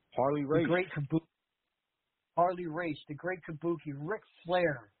 Harley Race. The great Kabuki. Harley Race. The great Kabuki. Ric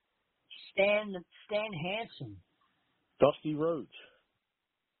Flair. Stan Hansen. Dusty Rhodes.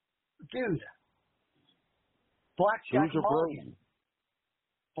 Dude. Blackjack Mulligan.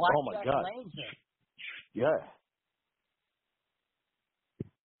 Oh my God. Lanza. Yeah.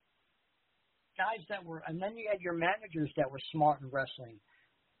 Guys that were, and then you had your managers that were smart in wrestling.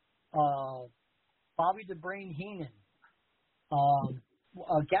 Bobby the Brain Heenan.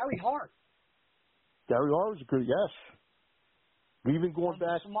 Gary Hart. Gary Hart was good, yes. Even going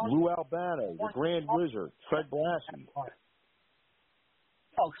back, Lou Albano, the Grand Wizard, Fred Blassie.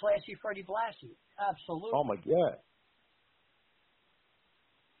 Oh, Classy Freddie Blassie. Absolutely. Oh, my God.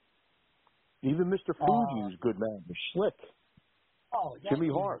 Even Mr. Fuji was a good man. Slick. Oh, Jimmy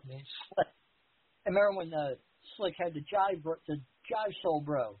Hart. Man, Slick. I remember when Slick had the Jive Soul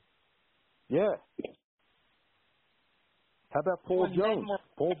Bro. Yeah. How about Paul Jones?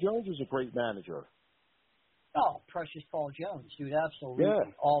 Paul Jones was a great manager. Oh, precious Paul Jones, dude, absolutely.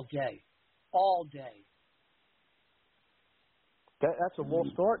 Yeah. All day. All day. That's a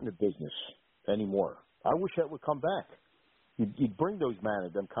lost art in the business anymore. I wish that would come back. You'd bring them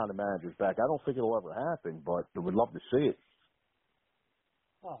kind of managers back. I don't think it'll ever happen, but I would love to see it.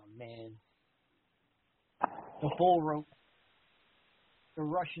 Oh, man. The bull rope. The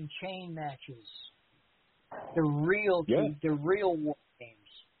Russian chain matches. The real war games.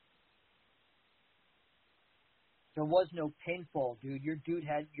 There was no pinfall, dude. You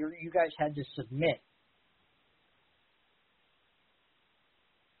guys had to submit.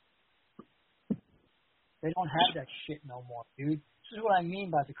 They don't have that shit no more, dude. This is what I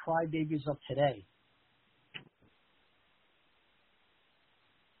mean by the crybabies of today.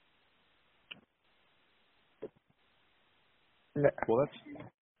 Well, that's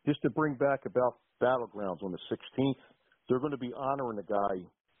just to bring back about Battlegrounds on the 16th. They're going to be honoring a guy,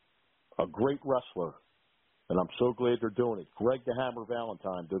 a great wrestler, and I'm so glad they're doing it. Greg the Hammer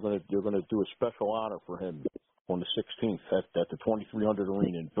Valentine. They're going to do a special honor for him on the 16th at the 2300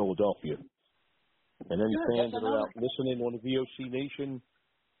 Arena in Philadelphia. And any fans that are out listening on the VOC Nation,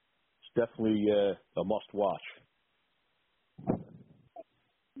 it's definitely a must-watch.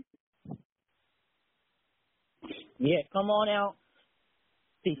 Yeah, come on out.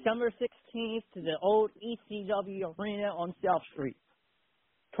 December 16th to the old ECW Arena on South Street.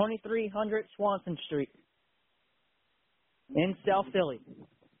 2300 Swanson Street in South Philly.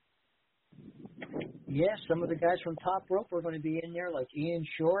 Yeah, some of the guys from Top Rope are going to be in there, like Ian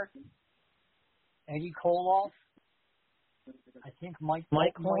Short, Eddie Koloff. I think Mike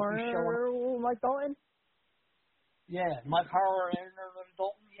Horner, Mike Dalton? Yeah, Mike Horner and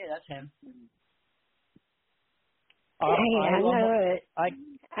Dalton. Yeah, that's him. I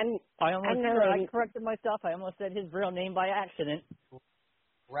corrected myself. I almost said his real name by accident.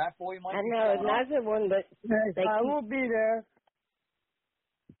 Rat Boy Mike. I know, another one, but I will be there.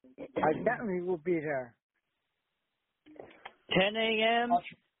 I definitely will be there. 10 a.m.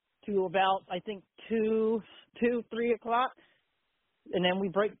 to about, I think, 3 o'clock. And then we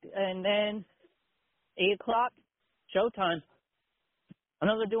break, and then 8 o'clock, showtime. I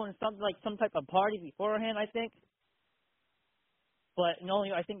know they're doing something like some type of party beforehand, I think. But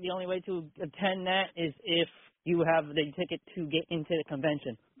I think the only way to attend that is if you have the ticket to get into the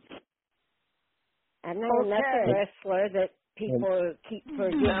convention. I know another wrestler that people keep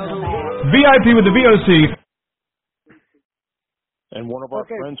forgetting about. VIP with the VOC. And one of our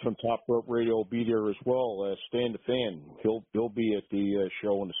friends from Top Rope Radio will be there as well, Stan the Fan. He'll be at the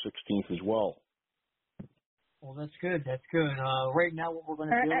show on the 16th as well. Well, that's good. That's good. Right now, what we're going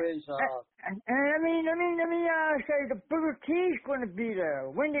to do is. Let me say the Booker T's going to be there.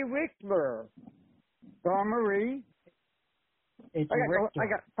 Wendy Wickler, Dawn Marie. I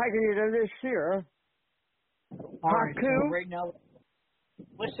got Peggy this year. All right. So right now,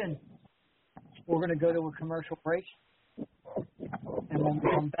 listen. We're going to go to a commercial break. And when we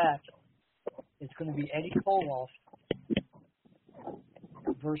come back, it's going to be Eddie Koloff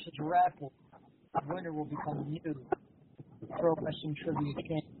versus Raffle. The winner will become the new Pro Wrestling Trivia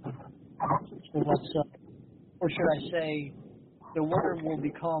champion. So or should I say, the winner will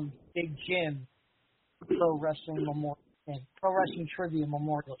become Big Jim Pro Wrestling Trivia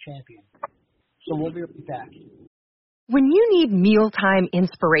Memorial Champion. So we'll be right back. When you need mealtime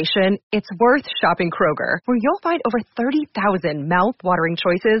inspiration, it's worth shopping Kroger, where you'll find over 30,000 mouth-watering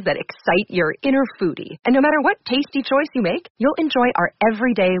choices that excite your inner foodie. And no matter what tasty choice you make, you'll enjoy our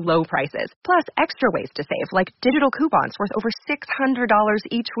everyday low prices, plus extra ways to save, like digital coupons worth over $600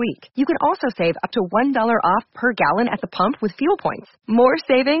 each week. You can also save up to $1 off per gallon at the pump with fuel points. More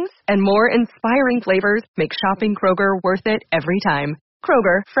savings and more inspiring flavors make shopping Kroger worth it every time.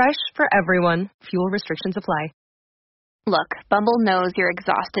 Kroger, fresh for everyone. Fuel restrictions apply. Look, Bumble knows you're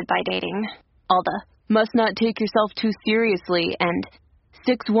exhausted by dating. All the must not take yourself too seriously and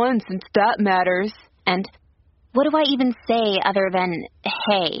 6'1" since that matters. And what do I even say other than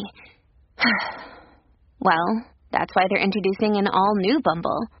hey? Well, that's why they're introducing an all-new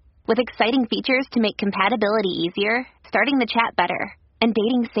Bumble with exciting features to make compatibility easier, starting the chat better, and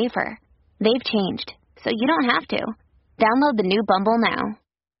dating safer. They've changed, so you don't have to. Download the new Bumble now.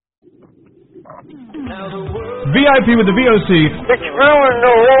 VIP with the VOC. It's ruined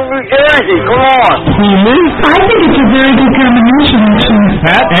the whole New Jersey. Come on. Me? I think it's a very good combination, actually.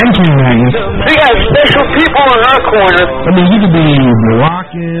 Pat and King Magnus. We got special people in our corner. I mean, you could be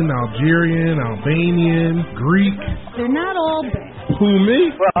Moroccan, Algerian, Albanian, Greek. They're not all bad. Who,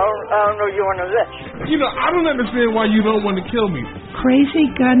 me? Well, I don't know you want to this. You know, I don't understand why you don't want to kill me.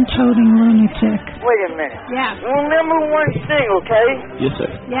 Crazy gun-toting lunatic. Wait a minute. Yeah. Remember one thing, okay? Yes, sir.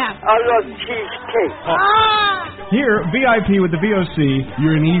 Yeah. I love cheesecake. Here, VIP with the VOC.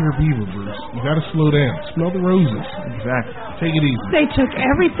 You're an eager beaver, Bruce. You gotta slow down. Smell the roses. Exactly. Take it easy. They took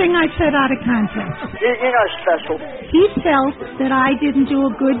everything I said out of context. You're not special. He felt that I didn't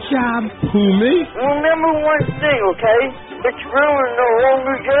do a good job. Who, me? Remember one thing, okay? It's ruined the whole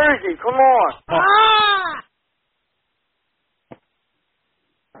New Jersey. Come on.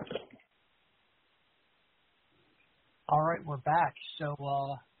 All right, we're back. So,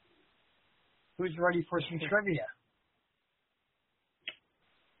 who's ready for some trivia?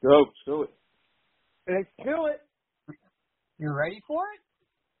 Go, let's do it. Let's do it. You ready for it?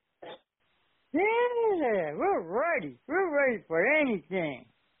 Yeah, we're ready. We're ready for anything.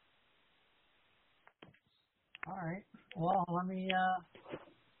 All right. Well, let me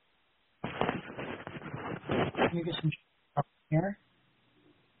get some up here.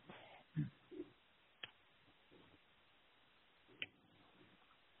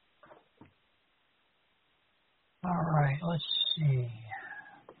 All right, let's see.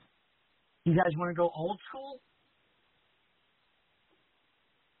 You guys want to go old school?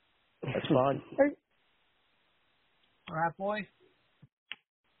 That's fine. Rat boy?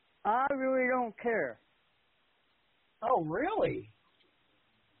 I really don't care. Oh, really?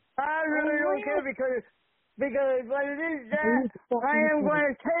 I really don't care because what it is that I am going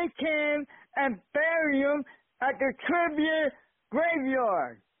to take him and bury him at the tribute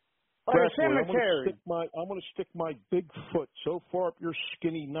graveyard. Or the cemetery. I'm going to stick my big foot so far up your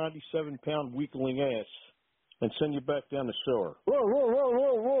skinny 97-pound weakling ass and send you back down the sewer. Whoa.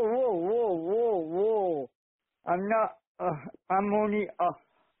 I'm not, I'm only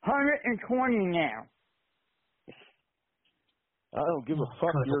 120 now. I don't give a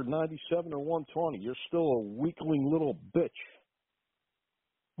fuck. You're 97 or 120. You're still a weakling little bitch.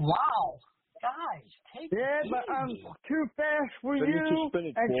 Wow. Guys, take it easy. But I'm too fast for you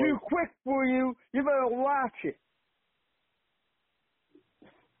and too quick for you. You better watch it.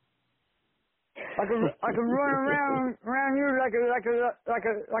 I can run around you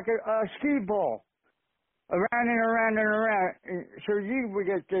like a ski ball, around and around and around. So you would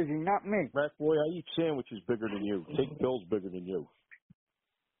get dizzy, not me. Rat boy, I eat sandwiches bigger than you. Take pills bigger than you.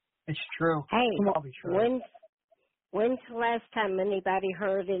 It's true. Hey, it's true. When's the last time anybody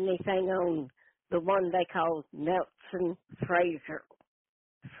heard anything on The one they call Nelson Frazier.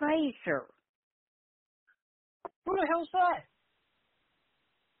 Frazier. Who the hell's that?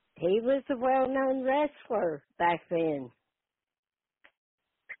 He was a well-known wrestler back then.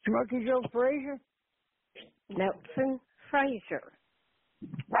 Smokey Joe Frazier? Nelson Frazier.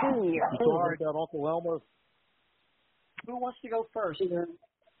 Junior. Sorry about Uncle Elmer. Who wants to go first? You know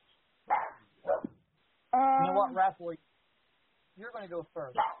Um, what, Raffle? You're going to go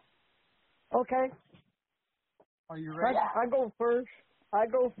first. Okay. Are you ready? I go first. I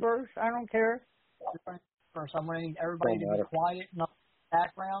don't care. First, I'm going to need everybody to be quiet and not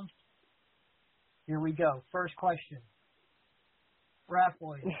background. Here we go. First question.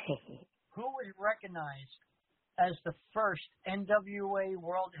 Raffle, who was recognized as the first NWA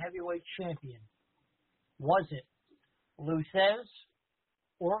World Heavyweight Champion? Was it Lou Thez,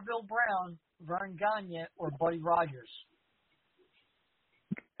 Orville Brown, Vern Gagne, or Buddy Rogers?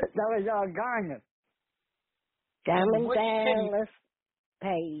 That was Gagne. Diamond Dallas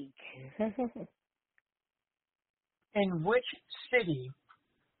Page. In which city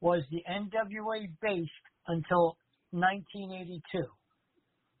was the NWA based until 1982?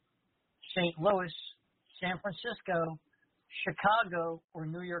 St. Louis, San Francisco, Chicago, or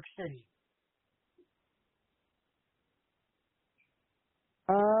New York City?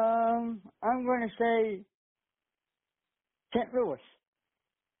 I'm going to say St. Louis.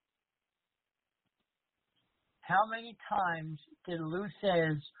 How many times did Lou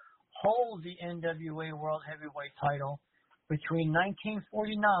Thez hold the NWA World Heavyweight title between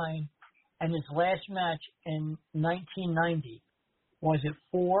 1949 and his last match in 1990? Was it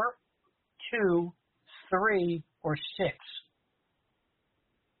 4, 2, 3, or 6?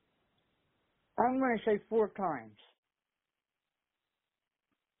 I'm going to say 4 times.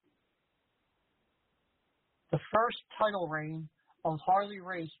 The first title reign of Harley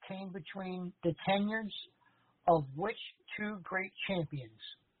Race came between the tenures of which 2 great champions?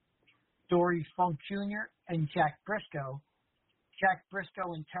 Dory Funk Jr. and Jack Briscoe, Jack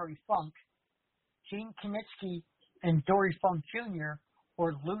Briscoe and Terry Funk, Gene Knitsky and Dory Funk Jr.,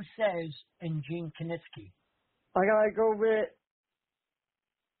 or Lou Thez and Gene Knitsky? I gotta go with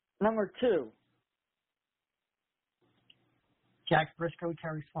number 2. Jack Briscoe,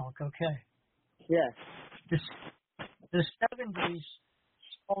 Terry Funk, okay. Yes. The 70s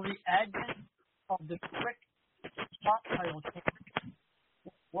saw the advent of the quick spot title champion,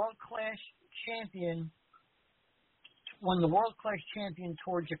 world-class champion, when the world-class champion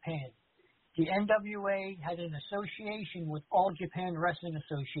toured Japan. The NWA had an association with All Japan Wrestling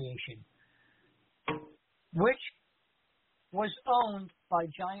Association, which was owned by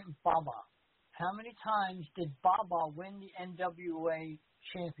Giant Baba. How many times did Baba win the NWA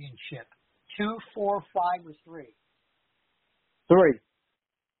championship? 2, 4, 5, or 3? 3.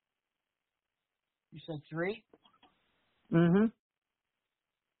 You said 3? Mm-hmm.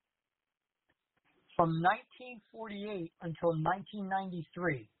 From 1948 until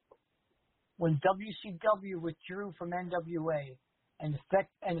 1993, when WCW withdrew from NWA and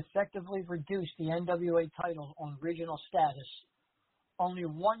effectively reduced the NWA title on regional status, only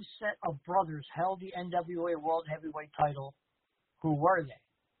one set of brothers held the NWA World Heavyweight title. Who were they?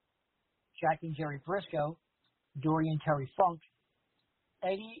 Jack and Jerry Briscoe, Dory and Terry Funk,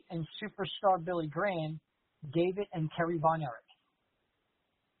 Eddie and superstar Billy Graham, David and Kerry Von Erich.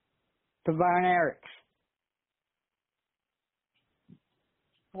 The Von Erichs.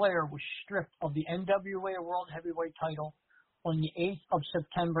 Flair was stripped of the NWA World Heavyweight title on the 8th of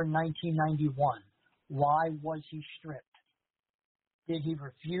September 1991. Why was he stripped? Did he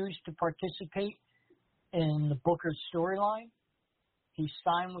refuse to participate in the Booker's storyline? He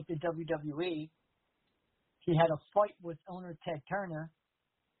signed with the WWE. He had a fight with owner Ted Turner.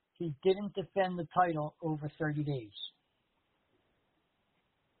 He didn't defend the title over 30 days.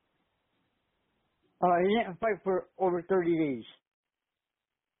 He didn't fight for over 30 days.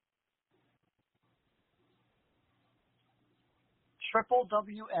 Triple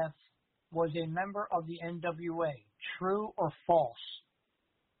WF was a member of the NWA. True or false?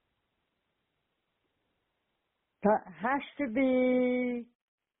 That has to be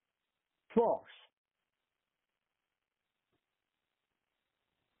false.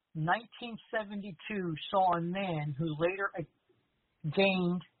 1972 saw a man who later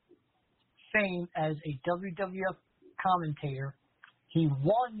gained fame as a WWF commentator. He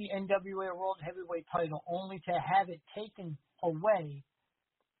won the NWA World Heavyweight title only to have it taken away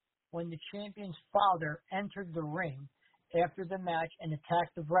when the champion's father entered the ring after the match and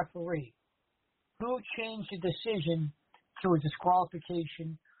attacked the referee. Who changed the decision to a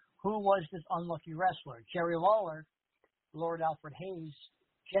disqualification? Who was this unlucky wrestler? Jerry Lawler, Lord Alfred Hayes,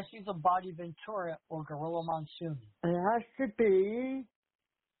 Jesse the Body Ventura or Gorilla Monsoon? It has to be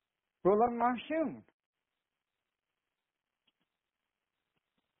Gorilla Monsoon.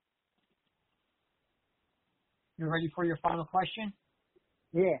 You ready for your final question?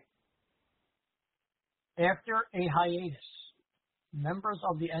 Yeah. After a hiatus, members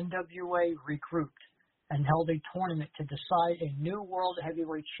of the NWA regrouped and held a tournament to decide a new world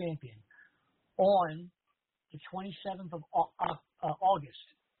heavyweight champion. On the 27th of August,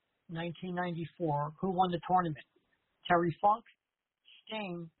 1994, who won the tournament? Terry Funk,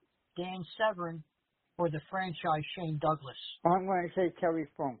 Sting, Dan Severn, or the franchise Shane Douglas? I'm going to say Terry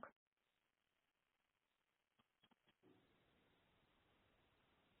Funk.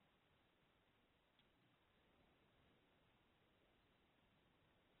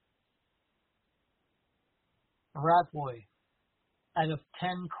 Rat Boy, out of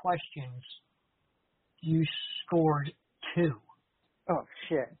 10 questions, you scored 2. Oh,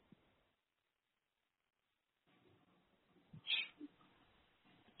 shit.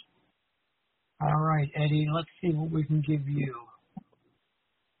 All right, Eddie, let's see what we can give you.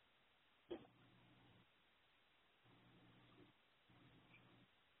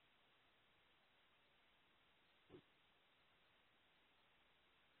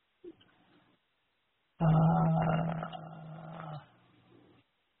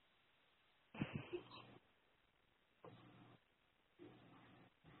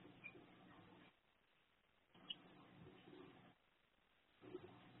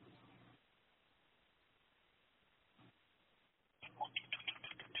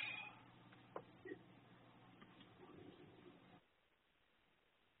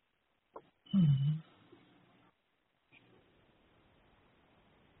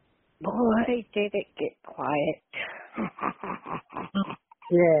 Boy, did it get quiet.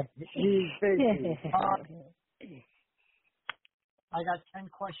 Yeah, he's busy. I got 10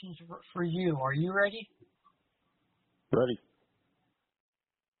 questions for you. Are you ready? Ready.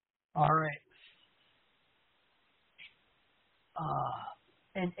 All right.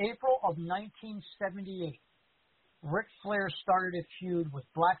 In April of 1978, Ric Flair started a feud with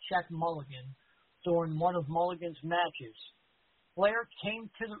Blackjack Mulligan during one of Mulligan's matches. Flair came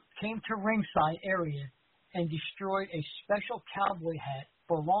to ringside area and destroyed a special cowboy hat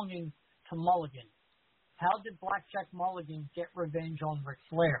belonging to Mulligan. How did Blackjack Mulligan get revenge on Ric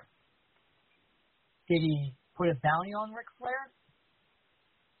Flair? Did he put a bounty on Ric Flair?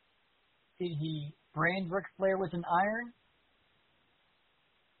 Did he brand Ric Flair with an iron?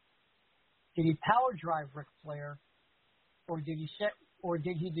 Did he power drive Ric Flair? Or did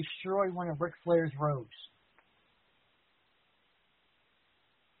he destroy one of Ric Flair's robes?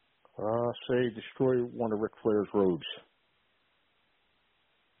 Say destroy one of Ric Flair's robes.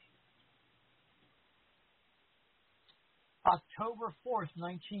 October 4th,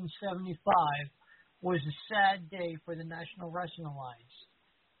 1975 was a sad day for the National Wrestling Alliance,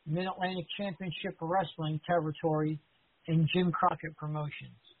 Mid-Atlantic Championship Wrestling territory, and Jim Crockett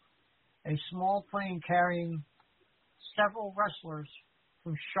Promotions. A small plane carrying several wrestlers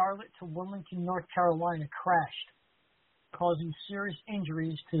from Charlotte to Wilmington, North Carolina crashed, causing serious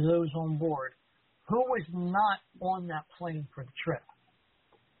injuries to those on board. Who was not on that plane for the trip?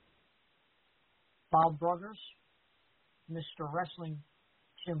 Bob Brothers, Mr. Wrestling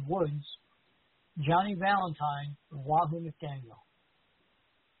Tim Woods, Johnny Valentine, and Wahoo McDaniel.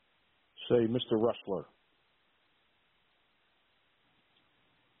 Say Mr. Wrestler.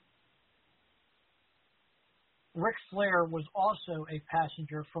 Ric Flair was also a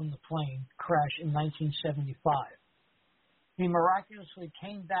passenger from the plane crash in 1975. He miraculously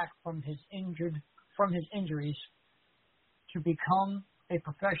came back from his injuries to become a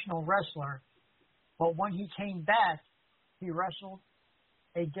professional wrestler, but when he came back, he wrestled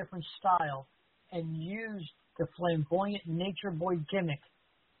a different style and used the flamboyant Nature Boy gimmick.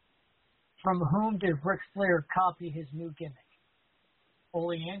 From whom did Ric Flair copy his new gimmick?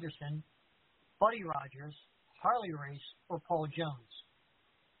 Ole Anderson, Buddy Rogers, Harley Race, or Paul Jones?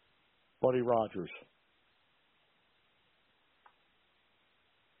 Buddy Rogers.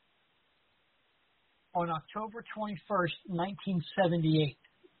 On October 21st, 1978,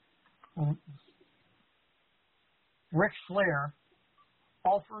 Ric Flair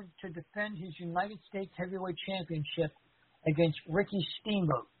offered to defend his United States Heavyweight Championship against Ricky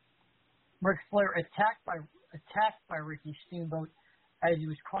Steamboat. Ric Flair attacked by Ricky Steamboat as he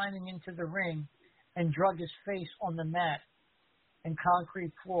was climbing into the ring and drug his face on the mat and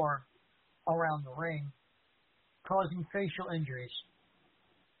concrete floor around the ring, causing facial injuries.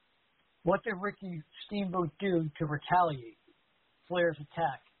 What did Ricky Steamboat do to retaliate Flair's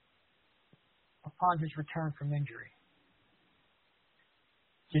attack upon his return from injury?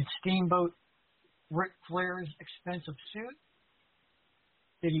 Did Steamboat Ric Flair's expensive suit?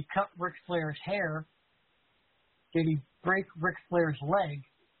 Did he cut Ric Flair's hair? Did he break Ric Flair's leg?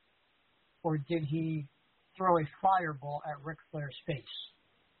 Or did he throw a fireball at Ric Flair's face?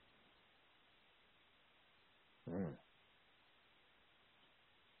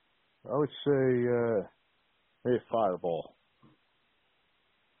 I would say maybe a fireball.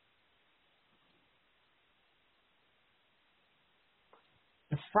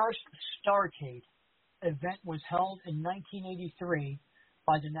 The first Starrcade event was held in 1983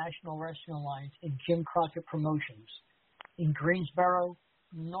 by the National Wrestling Alliance and Jim Crockett Promotions in Greensboro,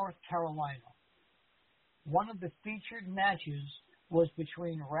 North Carolina. One of the featured matches was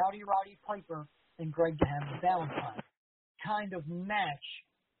between Rowdy Roddy Piper and Greg the Hammer Valentine. What kind of match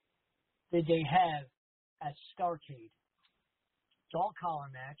did they have at Starrcade? Dog collar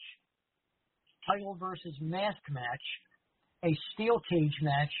match, title versus mask match, a steel cage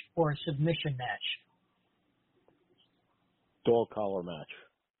match, or a submission match? Dog collar match.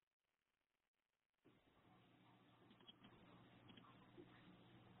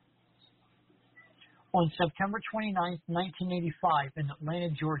 On September 29, 1985, in Atlanta,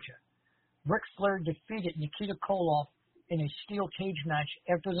 Georgia, Ric Flair defeated Nikita Koloff in a steel cage match.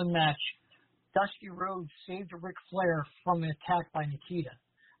 After the match, Dusty Rhodes saved Ric Flair from an attack by Nikita,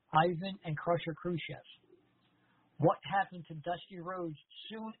 Ivan, and Crusher Khrushchev. What happened to Dusty Rhodes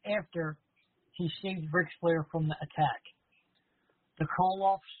soon after he saved Ric Flair from the attack? The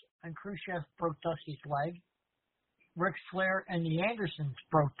Koloffs and Khrushchev broke Dusty's leg. Ric Flair and the Andersons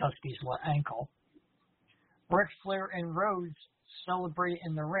broke Dusty's ankle. Ric Flair and Rhodes celebrated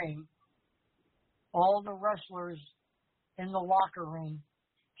in the ring. All the wrestlers in the locker room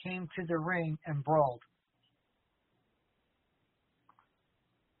came to the ring and brawled.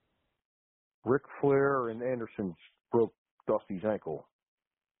 Ric Flair and Anderson broke Dusty's ankle.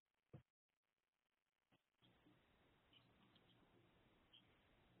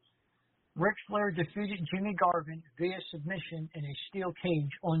 Ric Flair defeated Jimmy Garvin via submission in a steel cage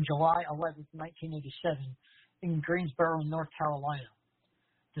on July 11, 1987 in Greensboro, North Carolina.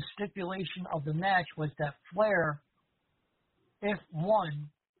 The stipulation of the match was that Flair, if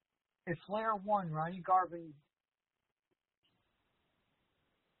Flair won, Ronnie Garvin...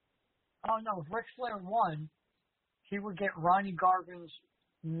 Oh, no, if Ric Flair won, he would get Ronnie Garvin's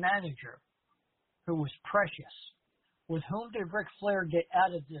manager, who was Precious. With whom did Ric Flair get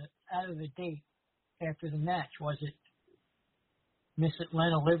out of the date after the match? Was it Miss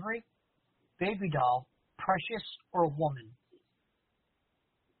Atlanta Livery, Baby Doll, Precious, or Woman?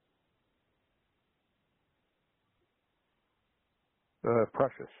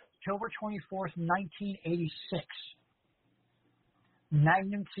 Precious. October 24th, 1986.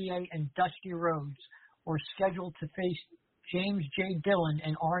 Magnum TA and Dusty Rhodes were scheduled to face James J. Dillon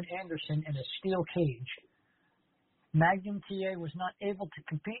and Arn Anderson in a steel cage. Magnum TA was not able to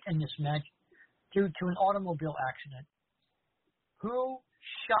compete in this match due to an automobile accident. Who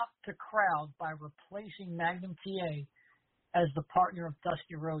shocked the crowd by replacing Magnum TA as the partner of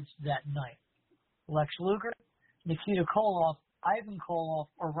Dusty Rhodes that night? Lex Luger, Nikita Koloff, Ivan Koloff,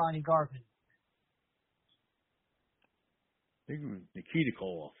 or Ronnie Garvin? I think it was Nikita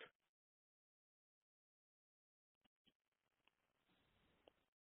Koloff.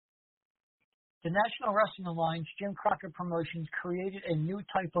 The National Wrestling Alliance, Jim Crockett Promotions, created a new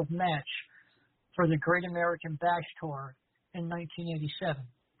type of match for the Great American Bash Tour in 1987.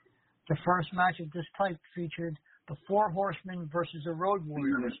 The first match of this type featured the Four Horsemen versus the Road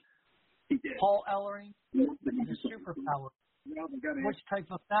Warriors, Paul Ellering, and the Superpower. Which type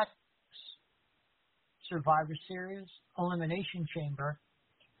of match? Survivor Series, Elimination Chamber,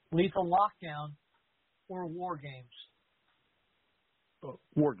 Lethal Lockdown, or War Games?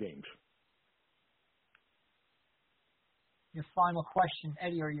 War Games. Your final question,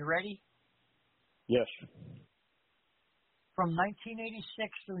 Eddie, are you ready? Yes. From 1986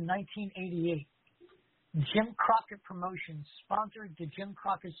 through 1988, Jim Crockett Promotions sponsored the Jim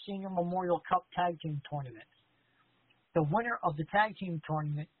Crockett Senior Memorial Cup Tag Team Tournament. The winner of the Tag Team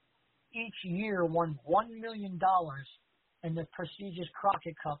Tournament each year won $1 million in the prestigious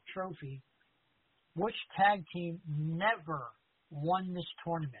Crockett Cup trophy. Which tag team never won this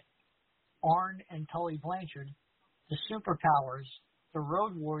tournament? Arn and Tully Blanchard, the Superpowers, the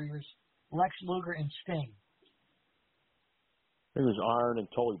Road Warriors, Lex Luger, and Sting. It was Arn and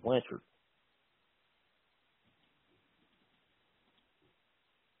Tully Blanchard.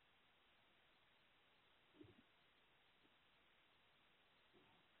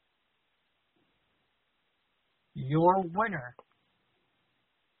 Your winner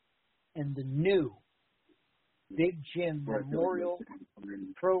in the new Big Jim Memorial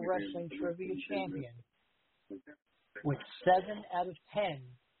Pro Wrestling Trivia Champion with 7 out of 10.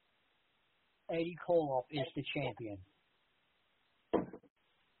 Eddie Koloff is the champion.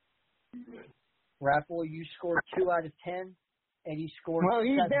 Raffle, you scored 2 out of 10. Eddie scored 7. Well,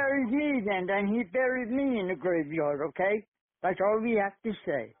 he buried me then he buried me in the graveyard, okay? That's all we have to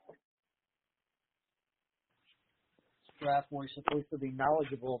say. Raffle is supposed to be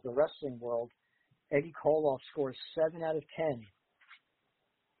knowledgeable of the wrestling world. Eddie Koloff scores 7 out of 10.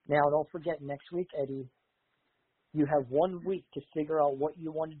 Now, don't forget, next week, Eddie, you have 1 week to figure out what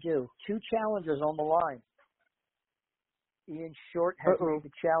you want to do. 2 challengers on the line. Ian Short has made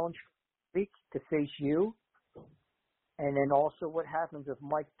the challenge week to face you. And then also what happens if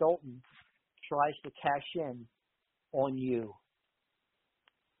Mike Dalton tries to cash in on you.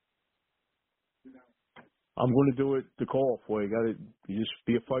 I'm going to do it the call for you. You just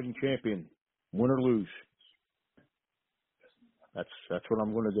be a fighting champion, win or lose. That's what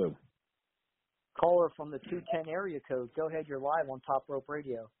I'm going to do. Caller from the 210 area code. Go ahead, you're live on Top Rope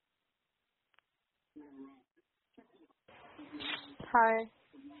Radio. Hi,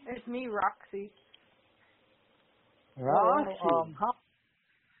 it's me, Roxy. Roxy.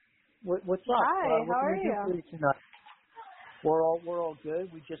 What's up? Hi, what how can are we do you? for you tonight? We're all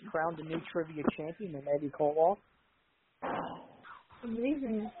good. We just crowned a new trivia champion in Eddie Koloff.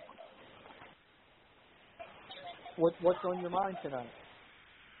 Amazing. What's on your mind tonight?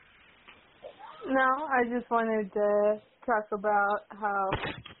 No, I just wanted to talk about how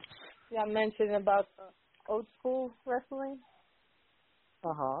y'all mentioned about the old school wrestling.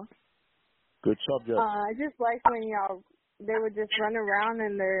 Good subject. I just like when they would just run around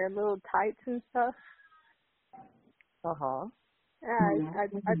in their little tights and stuff. Yeah, I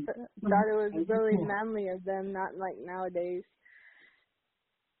thought it was really manly of them, not like nowadays.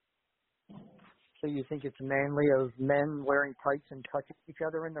 So you think it's manly of men wearing tights and touching each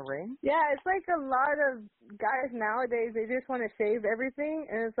other in the ring? Yeah, it's like a lot of guys nowadays, they just want to shave everything.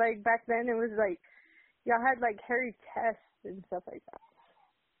 And it's like back then it was like, y'all had like hairy chests and stuff like that.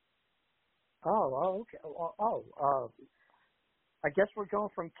 Okay. I guess we're going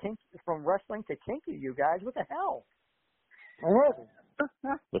from wrestling to kinky, you guys. What the hell?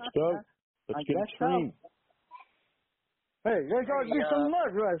 Let's go. Let's get extreme. Hey, let's all do some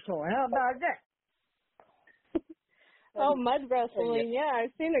mud wrestling. How about that? Oh, mud wrestling. Yeah,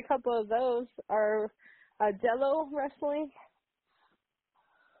 I've seen a couple of those. Or Jello wrestling.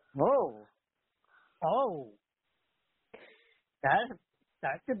 Oh.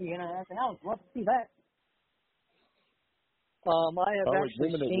 That could be interesting. I would love to see that. I have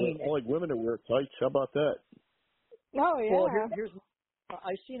actually seen. I like women that wear tights. How about that? Oh, yeah. Well,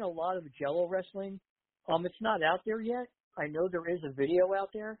 I've seen a lot of Jello wrestling. It's not out there yet. I know there is a video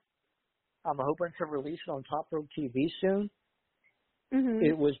out there. I'm hoping to release it on Top Rope TV soon. Mm-hmm.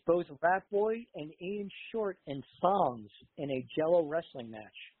 It was both Rat Boy and Ian Short and Songs in a Jello wrestling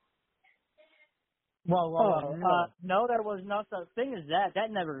match. No, there was no such thing as that.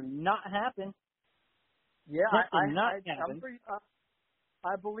 That never not happened. Yeah, happen.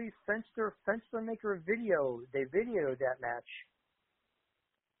 I believe Fenster Maker video. They videoed that match.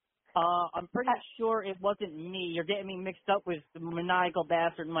 I'm pretty sure it wasn't me. You're getting me mixed up with the maniacal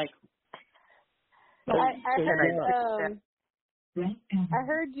bastard Mike. I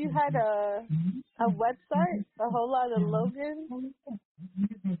heard you had a website, a whole lot of logos.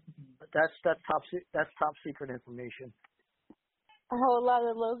 That's top secret information. A whole lot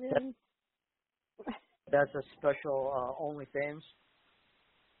of logos. That's a special OnlyFans.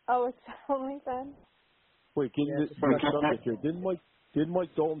 Oh, it's OnlyFans. Wait, subject here. Didn't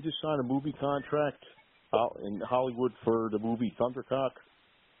Mike Dalton just sign a movie contract out in Hollywood for the movie Thundercock?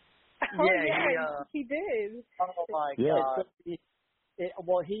 Oh, yeah, he did. Oh my God.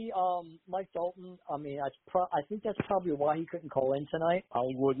 Mike Dalton. I mean, I think that's probably why he couldn't call in tonight.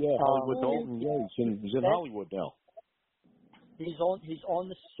 Hollywood, yeah, Hollywood Dalton. Yeah, he's in Hollywood now. He's on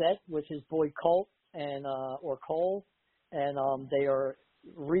the set with his boy Colt and Cole, and they are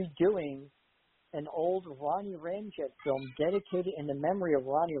redoing an old Ronnie Ramjet film dedicated in the memory of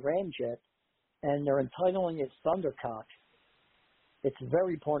Ronnie Ramjet, and they're entitling it Thundercock. It's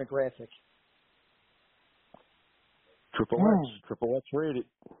very pornographic. Triple X rated.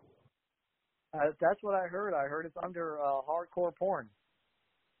 That's what I heard. I heard it's under hardcore porn.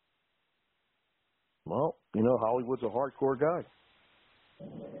 Well, Hollywood's a hardcore guy.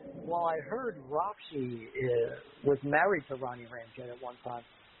 Well, I heard Roxy was married to Ronnie Ramjet at one time.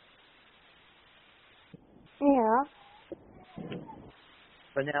 Yeah.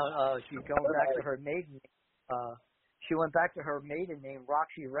 But now she's going back to her maiden. She went back to her maiden name,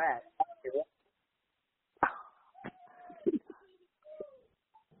 Roxy Rat.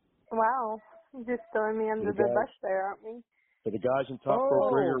 Wow. You're just throwing me under the bus there, aren't we? So the guys in Top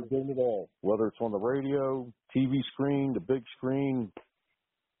Rope Radio are doing it all, whether it's on the radio, TV screen, the big screen,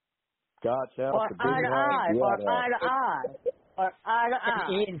 God's house, or the big house, or eye to eye, or eye to eye.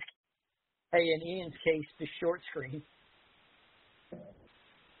 In Ian's case, the short screen.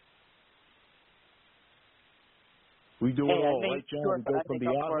 We do it all, right, John? We go from the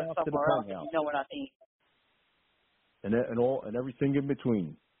outhouse to the penthouse. You know what I mean? And everything in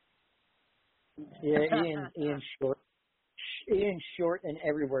between. Yeah, Ian's short. Ian's short and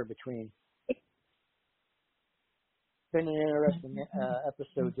everywhere between. Been an interesting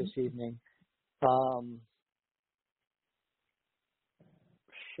episode this evening.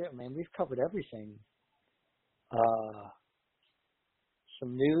 Shit, man, we've covered everything.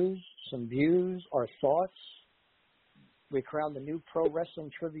 Some news, some views, our thoughts. We crowned the new pro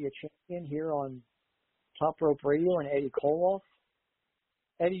wrestling trivia champion here on Top Rope Radio and Eddie Koloff.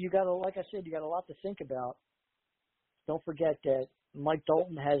 Eddie, you got like I said, you got a lot to think about. Don't forget that Mike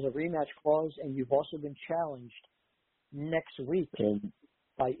Dalton has a rematch clause, and you've also been challenged next week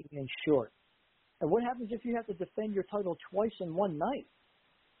by Ian Short. And what happens if you have to defend your title twice in one night?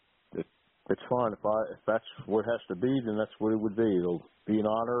 It's fine. If that's what it has to be, then that's what it would be. It'll be an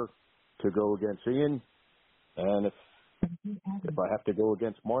honor to go against Ian, and if I have to go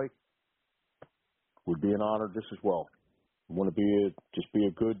against Mike, would be an honor just as well. I want to just be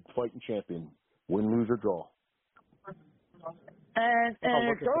a good fighting champion, win, lose, or draw. And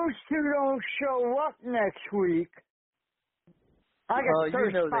if those two don't show up next week, I got the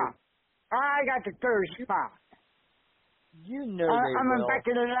third spot. I got the third spot. You know I'm in back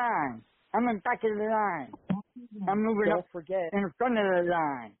of the line. I'm in back of the line. I'm moving up in front of the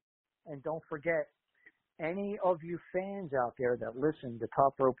line. And don't forget, any of you fans out there that listen to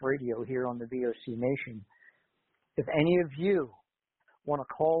Top Rope Radio here on the VOC Nation, if any of you want to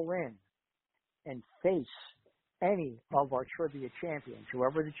call in and face any of our trivia champions,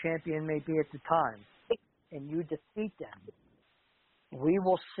 whoever the champion may be at the time, and you defeat them, we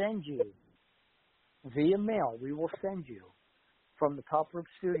will send you via mail. We will send you from the Top Rope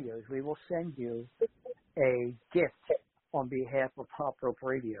Studios. We will send you a gift on behalf of Top Rope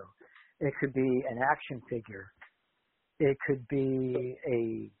Radio. It could be an action figure. It could be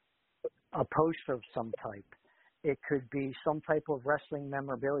a poster of some type. It could be some type of wrestling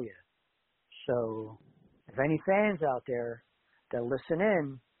memorabilia. So if any fans out there that listen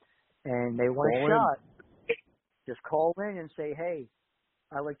in and they want a shot, just call in and say, hey,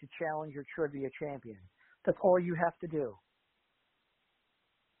 I'd like to challenge your trivia champion. That's all you have to do.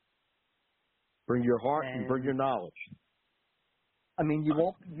 Bring your heart and bring your knowledge. I mean, you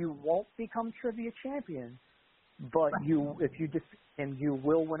won't become trivia champion, but if you defeat him, you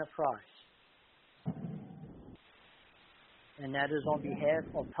will win a prize. And that is on behalf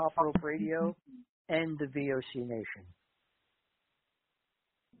of Top Rope Radio and the VOC Nation.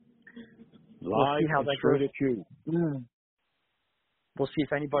 Live see how that straight goes. At you. We'll see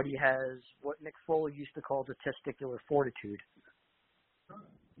if anybody has what Mick Foley used to call the testicular fortitude.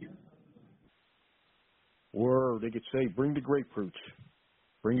 Or they could say, bring the grapefruits.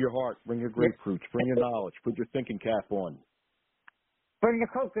 Bring your heart. Bring your grapefruits. Bring your knowledge. Put your thinking cap on. Bring the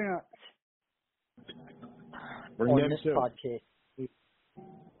coconuts. Bring on them this too. podcast.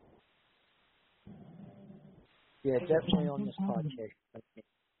 Yeah, definitely on this podcast,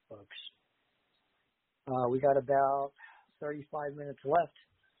 folks. We got about 35 minutes left.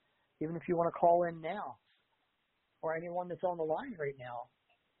 Even if you want to call in now, or anyone that's on the line right now,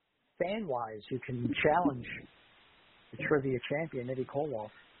 fan-wise, who can challenge the trivia champion, Eddie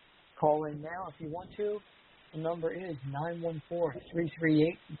Koloff. Call in now if you want to. The number is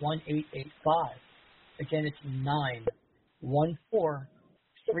 914-338-1885. Again, it's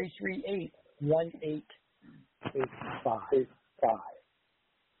 914-338-1885.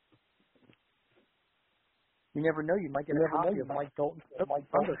 You never know. You might get a copy of Mike Dalton's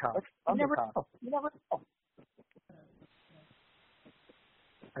Thundercom. You never know.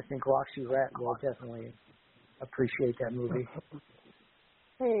 I think Roxy Rat will definitely appreciate that movie.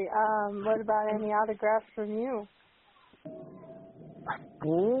 Hey, what about any autographs from you?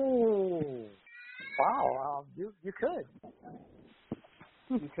 Ooh. Wow. You could.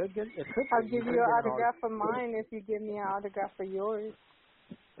 You could get it. I'll give you an autograph of mine if you give me an autograph of yours.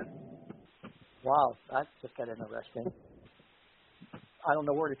 Wow, that just got interesting. I don't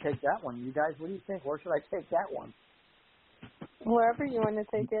know where to take that one. You guys, what do you think? Where should I take that one? Wherever you want to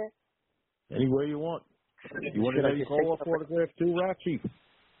take it. Anywhere you want. You want to call off autograph too, Roxy?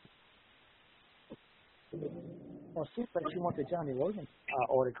 Well, see, but you want the Johnny Logan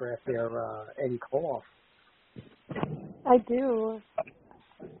autograph there, Eddie Koloff. I do.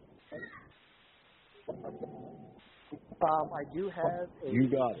 I do have a You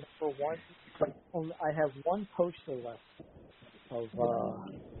got it. number one. I have one poster left of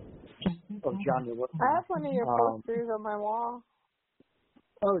Johnny Wilson. I have one of your posters on my wall.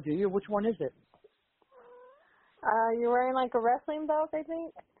 Oh, do you? Which one is it? You're wearing like a wrestling belt, I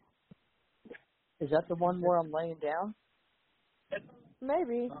think. Is that the one where I'm laying down?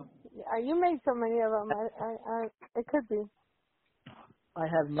 Maybe. You made so many of them. It could be. I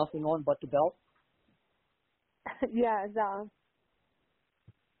have nothing on but the belt. Yeah, that one.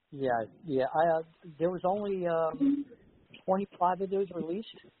 Yeah. There was only 25 of those released.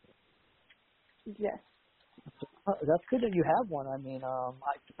 Yes. That's good that you have one. I mean,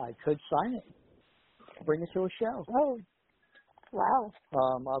 I could sign it. Bring it to a show. Oh, wow.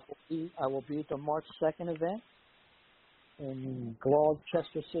 I will be at the March 2nd event in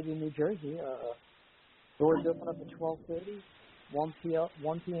Gloucester City, New Jersey. Doors open up at 12:30, 1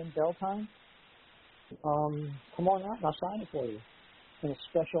 p.m. bell time. Come on out and I'll sign it for you in a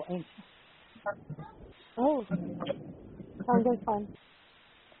special ink. Oh, sounds like fun.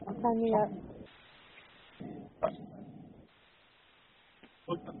 Sign me up.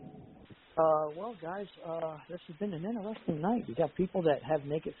 Well, guys, this has been an interesting night. We got people that have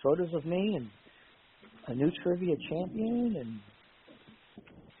naked photos of me and a new trivia champion, and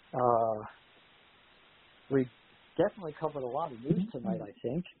we definitely covered a lot of news tonight, I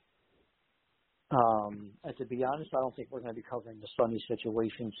think. And to be honest, I don't think we're going to be covering the Sunny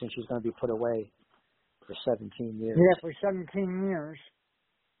situation since she's going to be put away for 17 years. Yeah, for 17 years.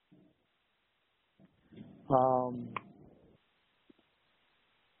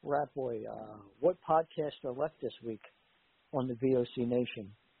 Rat Boy, what podcasts are left this week on the VOC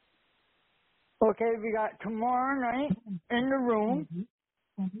Nation? Okay, we got tomorrow night in the room.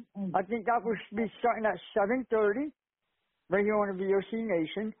 I think that will be starting at 7:30, right here on the VOC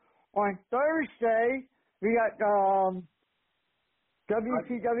Nation. On Thursday, we got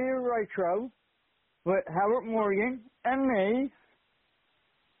WCW Retro with Howard Morgan and me.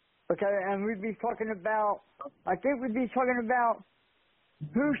 Okay, and we'd be talking about, I think we'd be talking about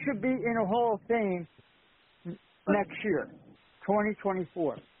who should be in a Hall of Fame next year,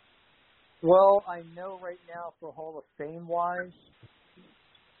 2024. Well, I know right now for Hall of Fame wise,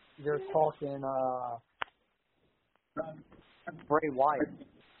 they're talking Bray Wyatt.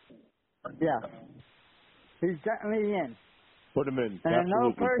 Yeah, he's definitely in. Put him in. And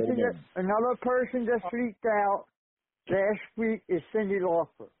Absolutely. another person just leaked out last week is Cyndi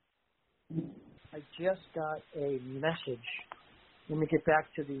Lauper. I just got a message. Let me get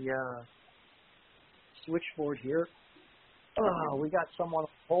back to the switchboard here. Oh, we got someone on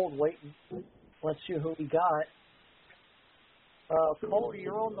hold waiting. Let's see who we got. Cole,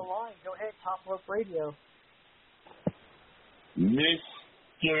 you're on the line. Go ahead, Top Rope Radio. Mr.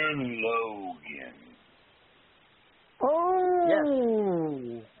 Logan. Oh!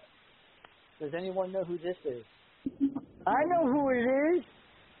 Yes. Does anyone know who this is? I know who it is.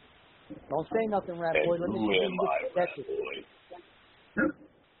 Don't say nothing, Rat Boy. Let me see if you get the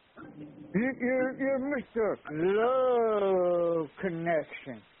You're Mr. Love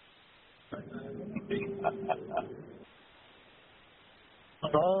Connection.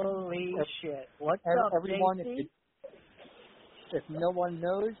 Holy shit. What's up, everyone? If no one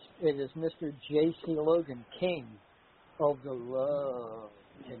knows, it is Mr. J.C. Logan, King of the Love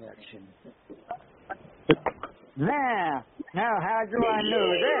Connection. Now how do I know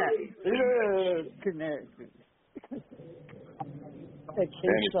that? Love Connection. And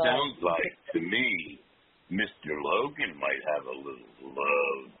it sounds like, to me, Mr. Logan might have a little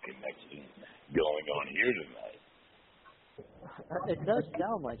love connection going on here tonight. It does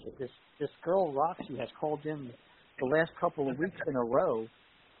sound like it. This girl, Roxy, has called in the last couple of weeks in a row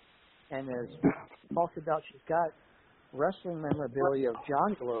and has talked about she's got wrestling memorabilia of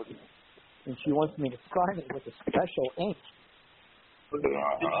Johnny Logan, and she wants me to sign it with a special ink.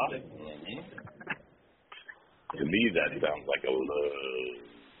 To me, that sounds like a love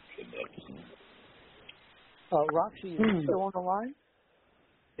connection. Roxy, are you still on the line?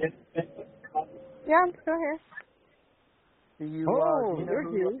 Yeah, I'm still here. Do you?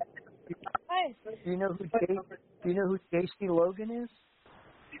 Hi. Do you know who J.C. Logan is?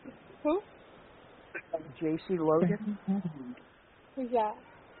 Who? J.C. Logan. Who's that?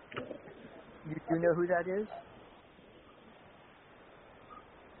 You know who that is?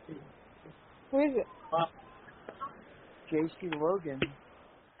 Who is it? J.C. Logan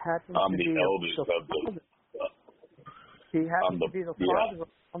happens I'm to the be eldest of the. He happens to be the father of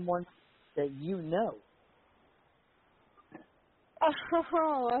someone that you know.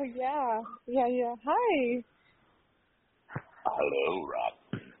 Oh, yeah. Yeah. Hi. Hello, Rob.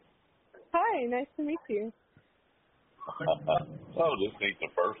 Hi, nice to meet you. Oh, this ain't the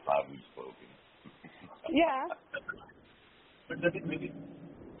first time we've spoken. Yeah.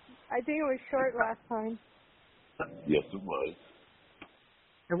 I think it was short last time. Yes, it was.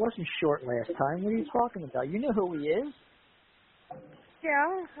 It wasn't short last time. What are you talking about? You know who he is.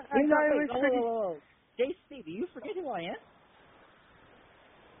 Yeah, I thought it was pretty... JC, do you forget who I am?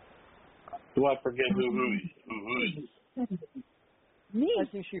 Do I forget who is? Me. I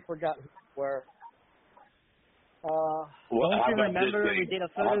think she forgot who you were. Well, don't you remember we did a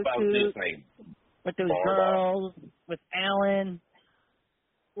photo shoot with those girls, with Alan?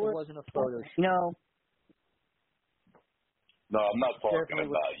 It wasn't a photo shoot. No. No, I'm not talking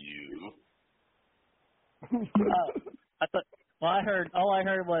about you. I thought. Well, all I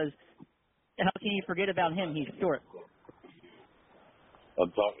heard was, how can you forget about him? He's short.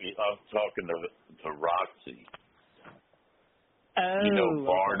 I'm talking to Roxy. Oh. You know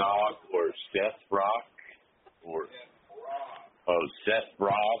Barnock or Seth Rock or Seth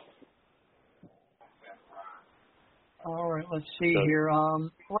Rock. All right, let's see here.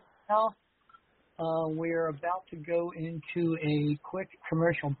 Right now, we're about to go into a quick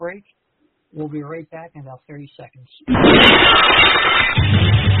commercial break. We'll be right back in about 30 seconds.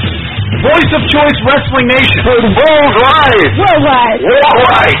 Voice of Choice Wrestling Nation. Worldwide. Worldwide.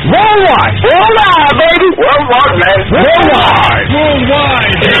 Worldwide. Worldwide. Worldwide, baby. Worldwide, man. Worldwide. Worldwide.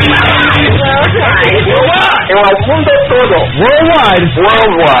 Worldwide. Worldwide. En el mundo todo. Worldwide.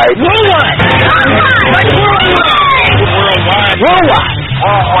 Worldwide. Worldwide. Worldwide. Worldwide. Worldwide.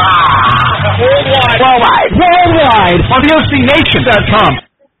 Worldwide. Worldwide. On the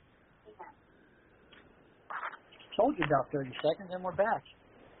OCNation.com. Told you about 30 seconds, and we're back.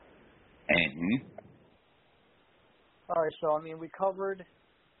 Mm-hmm. All right, so, we covered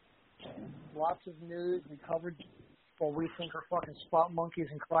lots of news. We covered what we think are fucking spot monkeys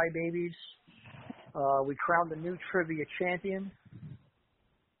and crybabies. We crowned a new trivia champion.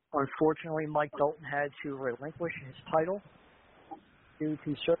 Unfortunately, Mike Dalton had to relinquish his title due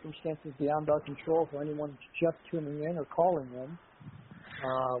to circumstances beyond our control. For anyone just tuning in or calling in,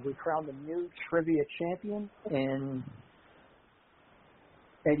 we crowned a new trivia champion in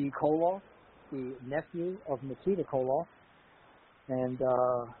Eddie Koloff, the nephew of Nikita Koloff. And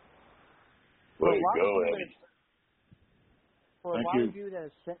way to go, Eddie. For a lot of you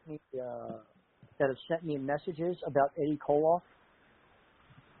that have sent me messages about Eddie Koloff,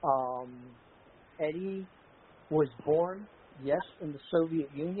 Eddie was born, yes, in the Soviet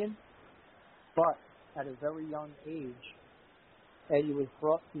Union, but at a very young age, Eddie was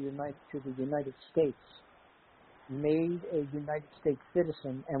brought to the United States, made a United States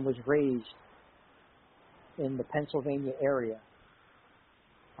citizen, and was raised in the Pennsylvania area.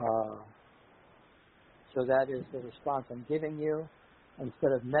 So that is the response I'm giving you.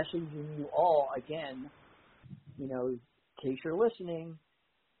 Instead of messaging you all again, in case you're listening,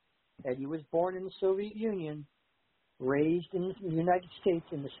 Eddie was born in the Soviet Union, raised in the United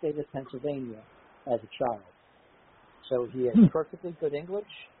States in the state of Pennsylvania as a child. So he has perfectly good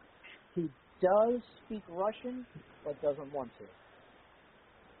English. He does speak Russian, but doesn't want to.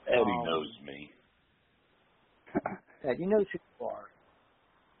 Eddie knows me. Eddie knows who you are.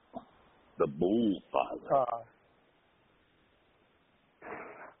 The Bullfather.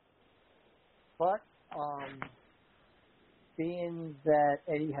 But being that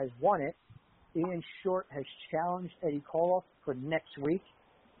Eddie has won it, Ian Short has challenged Eddie Koloff for next week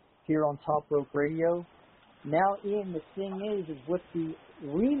here on Top Rope Radio. Now, Ian, the thing is with the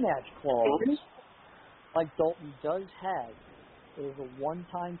rematch clause, like Dalton does have, it is a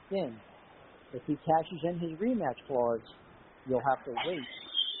one-time thing. If he cashes in his rematch clause, you'll have to wait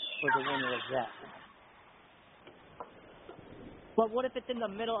for the winner of that. But what if it's in the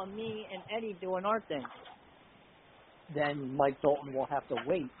middle of me and Eddie doing our thing? Then Mike Dalton will have to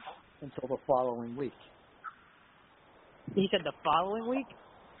wait until the following week. He said the following week?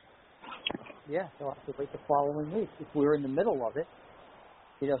 Yeah, he'll have to wait the following week. If we're in the middle of it,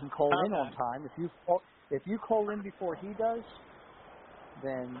 he doesn't call in on time. If you call in before he does,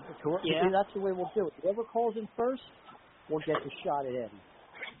 then that's the way we'll do it. Whoever calls in first will get the shot at Eddie.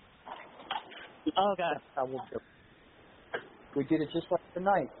 Okay. That's how we'll do it. We did it just like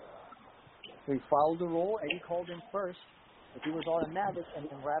tonight. We followed the rule. Eddie called in first. If he was automatic, and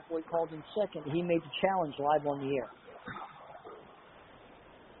then Ratboy called in second, he made the challenge live on the air.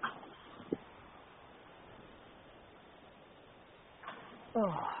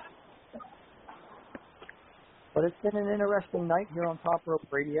 But it's been an interesting night here on Top Rope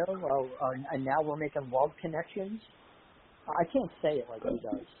Radio, and now we're making love connections. I can't say it like he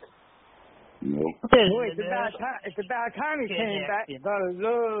does. Nope. Boy, it's about time he came back. The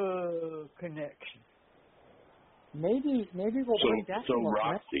love connection. Maybe we'll bring that So to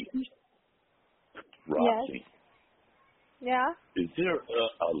Roxy. Yes. Yeah? Is there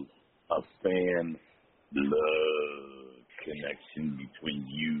a fan love connection between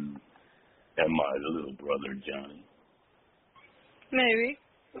you and my little brother Johnny? Maybe.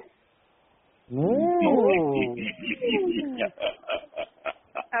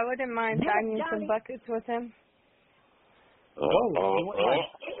 I wouldn't mind banging some buckets with him.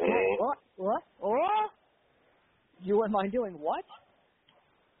 What? You wouldn't mind doing what?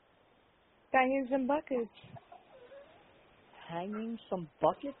 Banging some buckets. Hanging some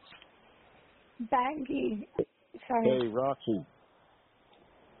buckets? Banging. Sorry. Hey, Roxy.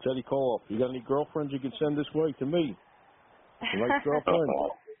 Teddy Koloff, you got any girlfriends you can send this way to me? You like girlfriends?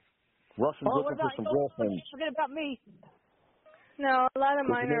 Russians looking for some girlfriends. Forget about me. No, a lot of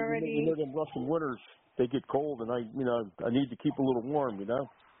mine are already. You know them Russian winters, they get cold, and I need to keep a little warm, you know.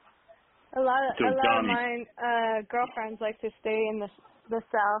 A lot of mine girlfriends like to stay in the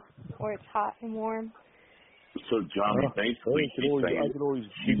south where it's hot and warm. So Johnny, basically, I could always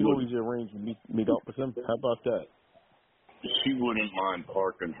arrange to meet up with him. How about that? She wouldn't mind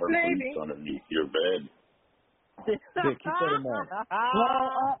parking her boots underneath your bed. Yeah, keep that in mind.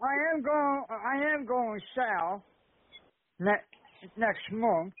 Well, I am going south next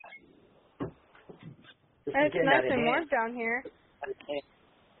month. It's nice and warm down here.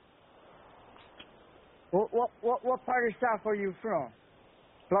 What part of South are you from?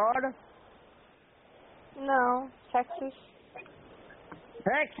 Florida? No, Texas.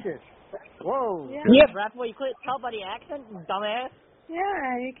 Texas. Whoa. Yeah, that's what you couldn't tell by the accent, dumbass.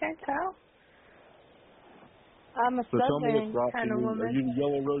 Yeah, you can't tell. I'm a So tell me southern this, Roxy, kind of woman. are you the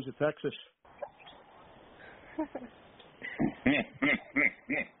Yellow Rose of Texas?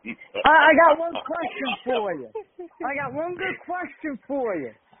 I got one question for you. I got one good question for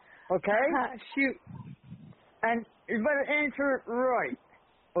you. Okay? Shoot. And you better answer it right.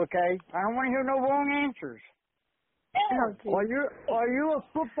 Okay? I don't want to hear no wrong answers. Okay. Are you a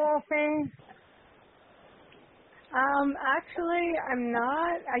football fan? Actually, I'm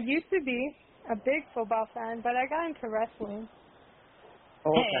not. I used to be a big football fan, but I got into wrestling.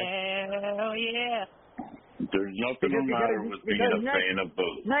 Okay. Hell yeah. There's nothing the matter with being a fan of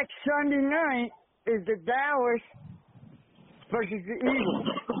both. Next Sunday night is the Dallas versus the Eagles.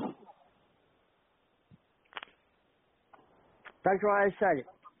 That's why I said it.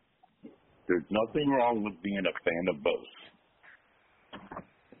 There's nothing wrong with being a fan of both.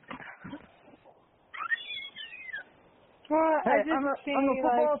 Well, Hey, I'm a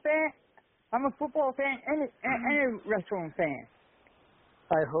football fan. I'm a football fan and a wrestling fan.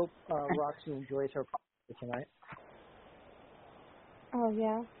 I hope Roxy enjoys her party tonight. Oh,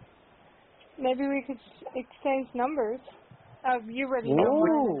 yeah. Maybe we could exchange numbers. You already know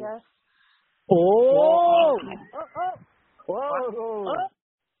mine, I guess. Oh! Whoa!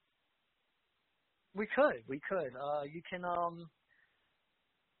 We could. You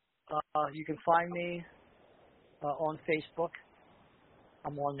can find me on Facebook.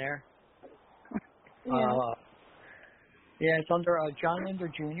 I'm on there. Yeah, it's under John Linder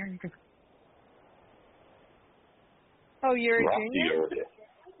Jr. You can. Oh, you're a junior?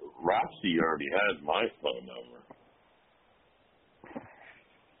 Roxy already has my phone number.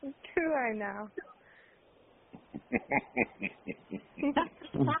 Do I now?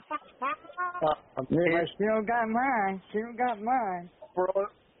 I still got mine.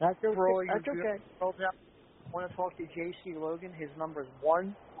 That's okay. That's okay. I want to talk to J.C. Logan. His number is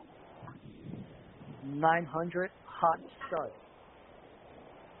 1-900-HOT-STUD.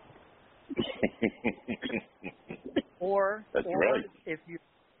 Or if you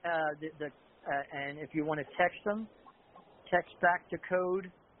and if you want to text them, text back the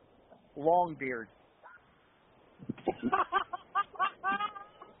code Longbeard.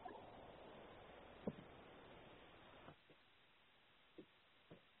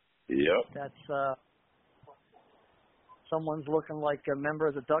 Yep. That's someone's looking like a member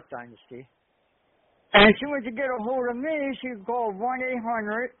of the Duck Dynasty. And if she wants to get a hold of me, she can call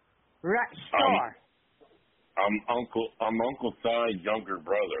 1-800-RAT-STAR. I'm Uncle Si's younger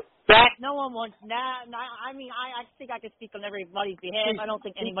brother. That no one wants. Nah. I mean, I think I can speak on everybody's behalf. I don't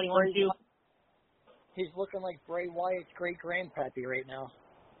think anybody wants you. He's looking like Bray Wyatt's great grandpappy right now.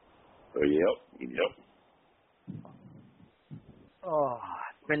 Yep. Oh,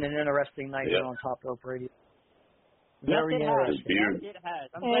 it's been an interesting night here on Top Rope Radio. Very interesting. It has.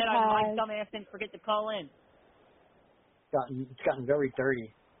 I'm glad my dumbass didn't forget to call in. It's gotten very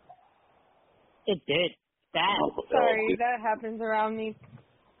dirty. It did. Bad. Sorry, that happens around me.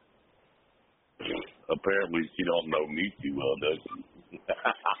 Apparently, she don't know me too well, does she?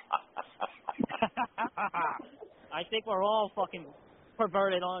 I think we're all fucking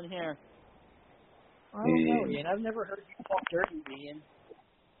perverted on here. I don't know, Ian. I've never heard you talk dirty, Ian.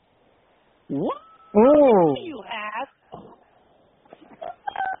 What? Oh. You have?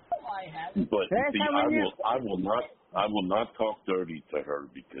 I have. But see, I will not talk dirty to her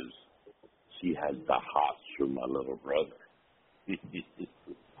because she has the hots for my little brother.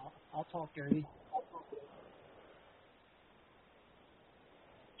 I'll talk dirty.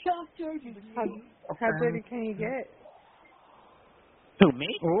 Talk dirty. How dirty can you get? Who, me?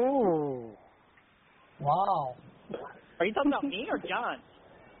 Oh. Wow. Are you talking about me or John?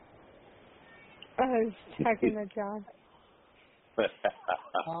 I was checking at John. I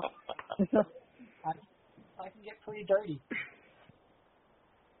can get pretty dirty.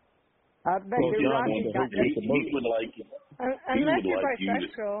 I bet you Rocky got he would like it. Unless you're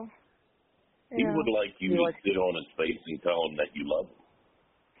bisexual. He would like you to sit on his face and tell him that you love him.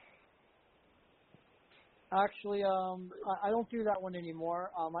 Actually, I don't do that one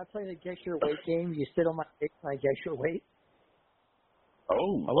anymore. I play the guess your weight game. You sit on my face and I guess your weight.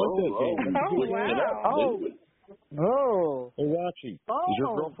 Oh, I like that game. Oh, wow. Oh. Hey, Roxy, is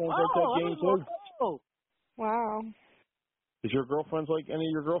your girlfriend like that game too? Wow. Is your girlfriends like any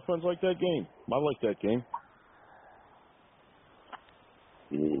of your girlfriends like that game? I like that game.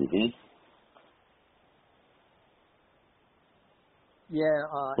 Mm-hmm. Yeah.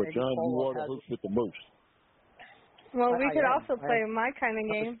 But John, you are the host with the most. Well, we could also play my kind of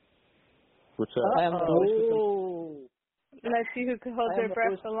game. What's that? Let's see who can hold their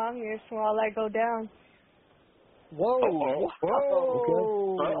breath the longest while I go down. Whoa. Okay.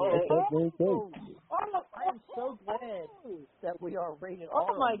 I am so glad that we are rated R.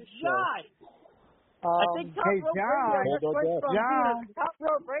 Oh, my God. I think Top Rope Radio just went from Top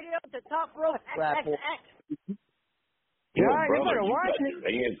Rope Radio to Top Rope XXX. John, you better watch it.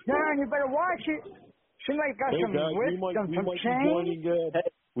 John, you better watch it. Somebody got some whip, some change.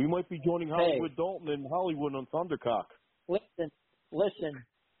 We might be joining Hollywood Dalton and Hollywood on Thundercock. Listen.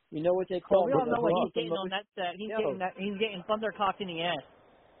 You know what they call we all know what he's getting on that set. He's getting Thundercock in the ass.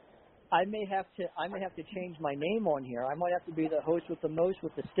 I may have to change my name on here. I might have to be the host with the most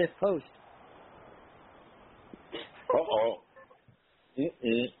with the stiff post.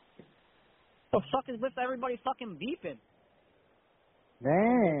 So suckers with everybody fucking beeping.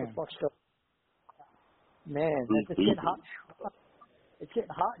 Man, it's getting hot. It's getting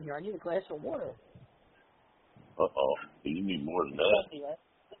hot in here. I need a glass of water. You need more than that.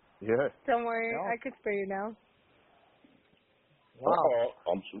 Yeah. Don't worry, I could spray you now. Wow.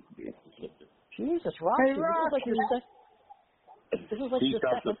 I'm so Jesus, Roxy, hey, Roxy. This is like your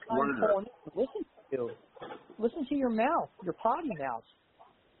second time calling in. Listen to you. Listen to your mouth, your potty mouth.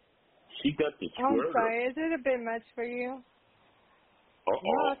 She got the squirter. I'm sorry, is it a bit much for you?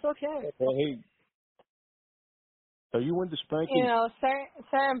 No, it's okay. Hey, are you into spanking? You know,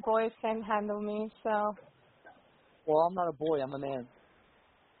 certain boys can handle me, so. Well, I'm not a boy, I'm a man.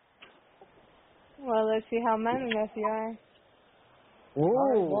 Well, let's see how manliness you are.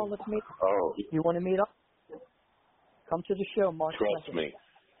 Right, well, let's meet. You want to meet up? Come to the show, March 2nd. Trust me.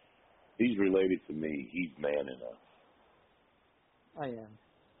 He's related to me. He's man enough. I am.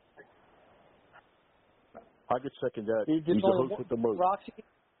 I could second that. He's the host with the most.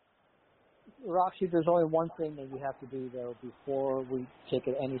 Roxy, there's only one thing that you have to do, though, before we take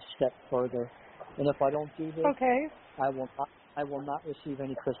it any step further. And if I don't do this, I will not receive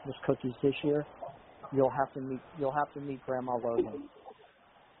any Christmas cookies this year. You'll have to meet Grandma Logan.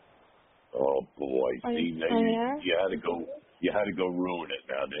 Oh boy! See, now you had to go ruin it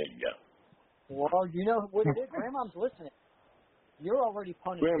now, didn't you? Well, you know what it is. Grandma's listening. You're already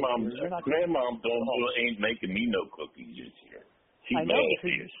punished. Grandma ain't making me no cookies this year. She's mad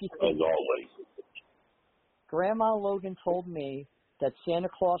as always. Grandma Logan told me that Santa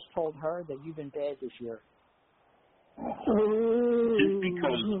Claus told her that you've been bad this year.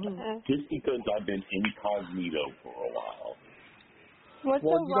 Just because I've been incognito for a while. What's so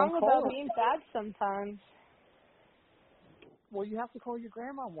wrong about being bad sometimes? Well, you have to call your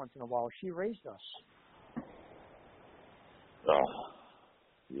grandma once in a while. She raised us.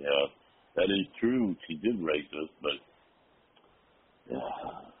 Yeah, that is true. She did raise us, but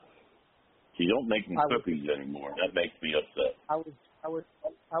she don't make me cookies anymore. That makes me upset. I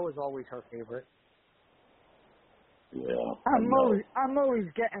was always her favorite. Yeah. I'm always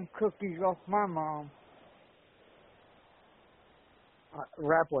getting cookies off my mom.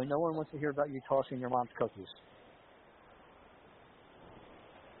 Rat boy, no one wants to hear about you tossing your mom's cookies.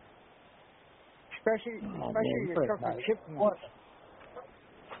 Especially your chocolate chip ones.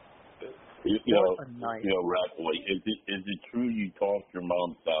 Rat Boy, is it true you tossed your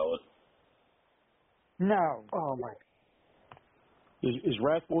mom's salad? No. Oh my. Is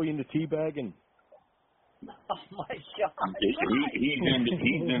Rat Boy into teabagging? Oh my God. He's into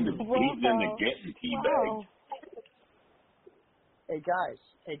getting teabagged. Hey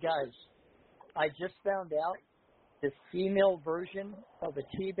guys, I just found out the female version of a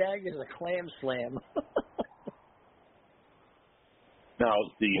teabag is a clam slam. Now,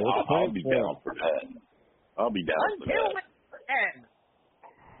 see, I'll be down for that. I'll be down for that.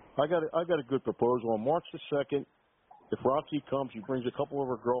 I got a good proposal. On March the 2nd, if Roxy comes, she brings a couple of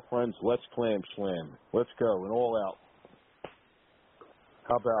her girlfriends. Let's clam slam. Let's go and all out.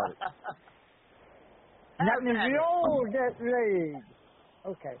 How about it? Let me roll that blade.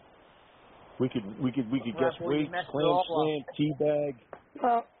 Okay. We could guess weight, clam slam, teabag.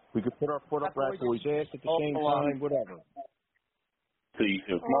 We could put our foot up Rat Boy's ass at the same time. Whatever. See,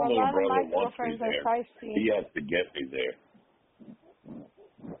 if my little brother wants me there, he has to get me there.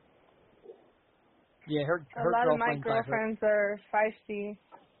 Yeah, a lot of my girlfriends are feisty.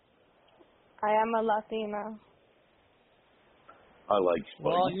 I am a Latina. I like spicy.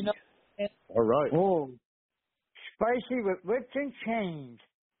 Well, you know. All right. Oh, spicy with whips and chains.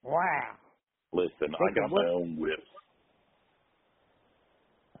 Wow. Listen, I got my own whips.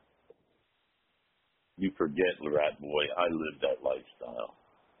 You forget, Rat Boy, I lived that lifestyle.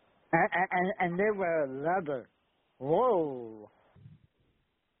 And they were leather. Whoa.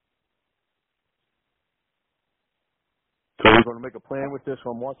 So we're going to make a plan with this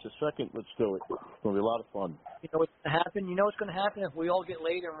on March the 2nd. Let's do it. It's going to be a lot of fun. You know what's going to happen? You know what's going to happen if we all get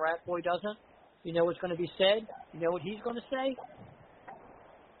laid and Rat Boy doesn't? You know what's going to be said? You know what he's going to say?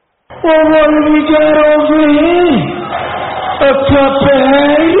 Well, what do we got over here? A cup of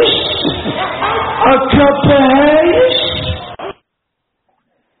haze? A cup of haze?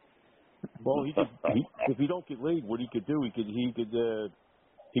 Well, if he don't get laid, what he could do? He could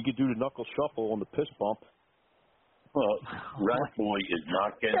do the knuckle shuffle on the piss bump. Well, Rat Boy is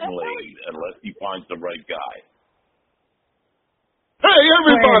not getting laid unless he finds the right guy. Hey,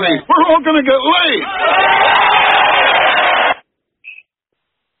 everybody! We're all going to get laid!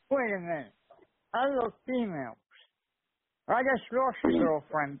 Wait a minute. I love females. I just lost a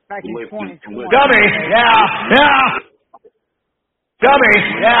girlfriend back in 2020. Dummy! Yeah! Dummy!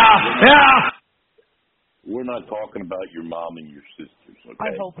 Yeah! We're not talking about your mom and your sisters, okay?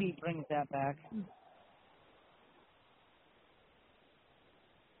 I hope he brings that back.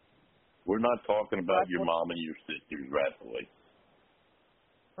 We're not talking about your mom and your sisters, Rat Boy.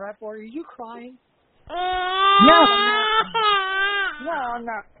 Rat Boy, are you crying? No, I'm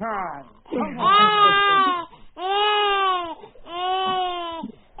not crying.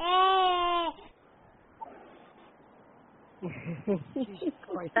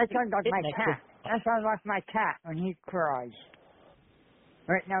 That sounds like my cat. That sounds like my cat when he cries.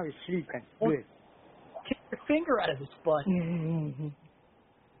 Right now he's sleeping. Good. Take your finger out of his butt.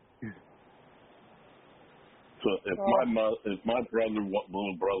 So if my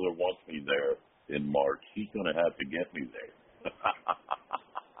little brother wants me there in March, he's going to have to get me there.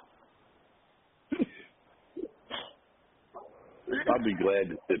 I'll be glad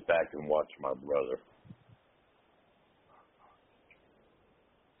to sit back and watch my brother.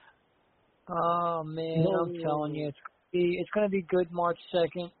 Oh man, I'm telling you, it's going to be good March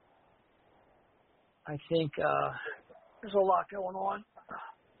 2nd. I think there's a lot going on.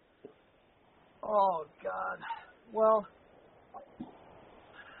 Oh God. Well,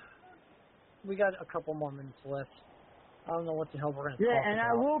 we got a couple more minutes left. I don't know what the hell we're going to talk about. Yeah, and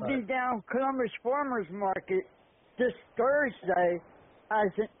I will be down Columbus Farmers Market this Thursday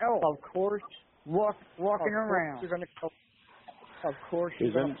as an elk. Of course. Walking around. You're going to Of course,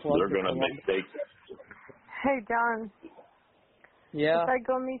 they're going to mistake. Hey, John. Yeah. If I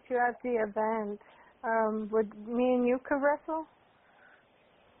go meet you at the event, would me and you could wrestle?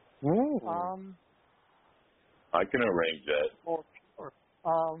 Ooh. I can arrange that. Well, sure.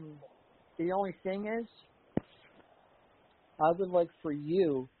 The only thing is, I would like for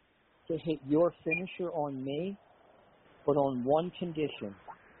you to hit your finisher on me, but on one condition.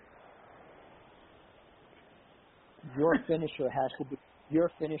 Your finisher has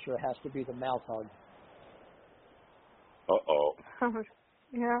to be the mouth hug. Uh-oh.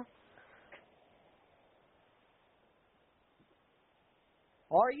 Yeah.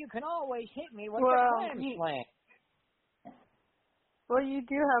 Or you can always hit me with the clam slam. Well, you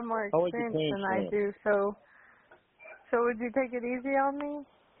do have more experience than I do, so would you take it easy on me?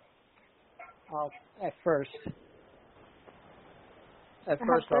 At first.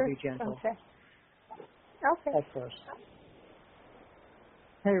 I'll be gentle. Okay. At first.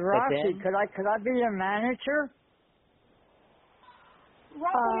 Hey, Roxy, then, could I be your manager?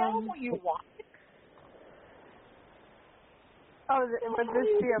 Roxy, I know what you want. Oh, would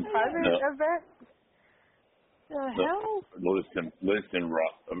this be a private event? The hell? Listen,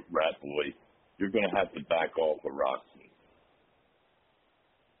 Rat Boy, you're going to have to back off of Roxy.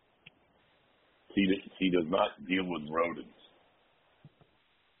 She does not deal with rodents.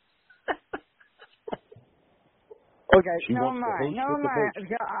 Okay, no mind.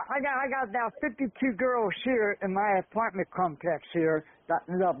 I got about 52 girls here in my apartment complex here that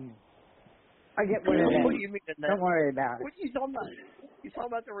love me. I get what it is. What do you mean? Don't worry about it. What are you talking about? You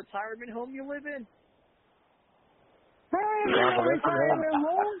talking about the retirement home you live in?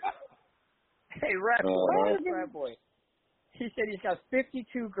 Hey, Rat Boy. He said he's got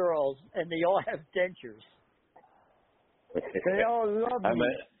 52 girls, and they all have dentures. They all love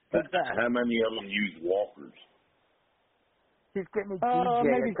me. How many of them use walkers? He's getting a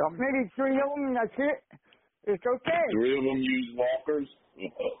DJ. Maybe 3 of them, that's it. It's okay. 3 of them use walkers?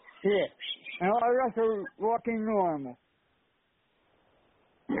 Yeah. And all the rest are walking normal.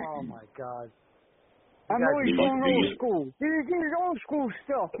 Oh, my God. I'm always going old school. This is old school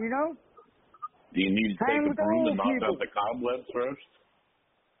stuff, you know? Do you need to take a broom and knock out the cobwebs first?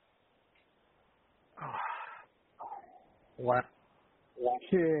 What?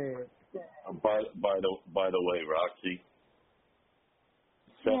 Yeah. By the way, Roxy,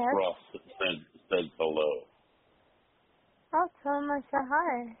 Seth Ross says hello. I'll tell him I said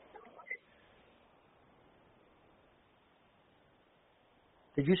hi.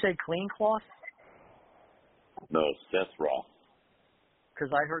 Did you say clean cloth? No, Seth Ross.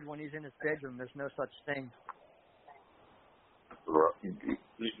 Because I heard when he's in his bedroom, there's no such thing. Because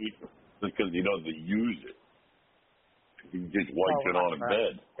he doesn't use it. He just wipes it on in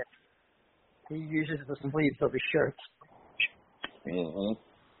bed. He uses the sleeves of his shirts. Mm-hmm.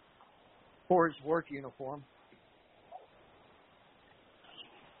 Or his work uniform.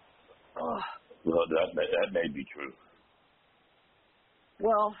 Well, that may be true.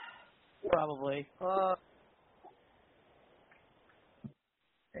 Well, probably.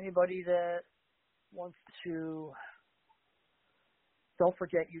 Anybody that wants to, don't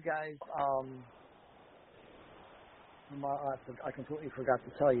forget, you guys. I completely forgot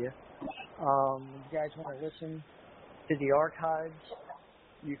to tell you. You guys want to listen to the archives?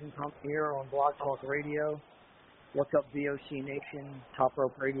 You can come here on Blog Talk Radio. Look up VOC Nation, Top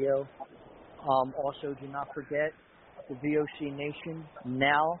Rope Radio. Also, do not forget the VOC Nation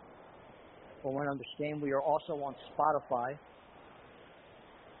now. For one, understand we are also on Spotify.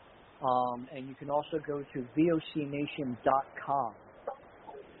 And you can also go to vocnation.com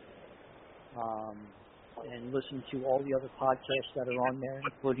and listen to all the other podcasts that are on there,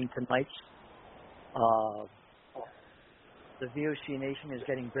 including tonight's. The VOC Nation is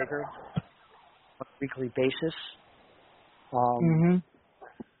getting bigger on a weekly basis. I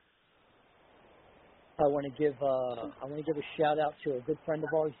want to give a shout out to a good friend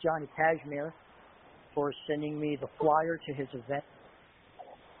of ours, Johnny Cashmere, for sending me the flyer to his event.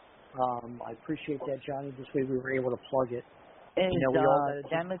 I appreciate that, Johnny. This way we were able to plug it. And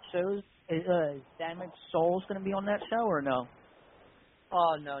Damaged Soul's going to be on that show or no?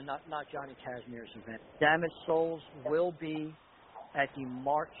 Oh, no, not Johnny Cashmere's event. Damaged Souls will be at the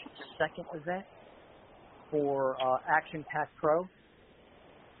March 2nd event for Action Pack Pro.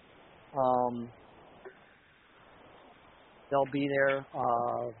 They'll be there.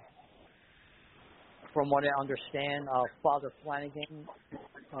 From what I understand, Father Flanagan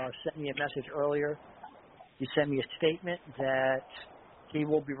sent me a message earlier. He sent me a statement that he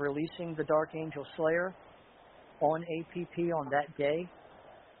will be releasing the Dark Angel Slayer on APP on that day,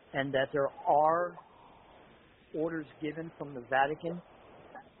 and that there are orders given from the Vatican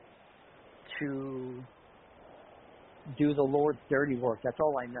to do the Lord's dirty work. That's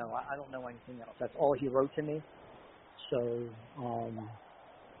all I know. I don't know anything else. That's all he wrote to me. So,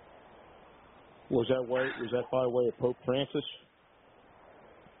 was that by way of Pope Francis?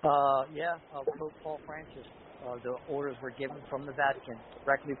 Pope Paul Francis. The orders were given from the Vatican,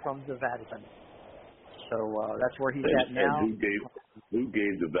 directly from the Vatican. So that's where he's at now. And who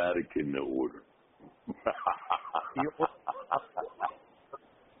gave the Vatican the order?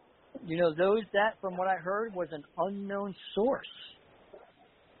 You know, that, from what I heard, was an unknown source.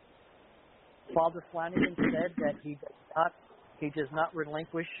 Father Flanagan said that he does not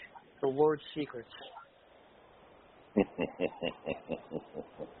relinquish the Lord's secrets.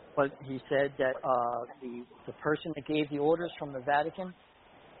 But he said that the person that gave the orders from the Vatican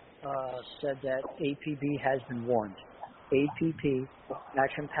said that APB has been warned. APP,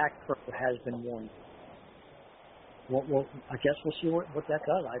 Action Pack Pro, has been warned. I guess we'll see what that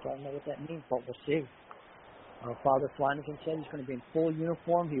does. I don't know what that means, but we'll see. Father Flanagan said he's going to be in full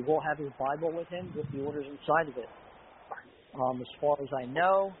uniform. He will have his Bible with him with the orders inside of it. As far as I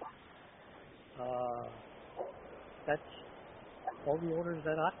know, that's all the orders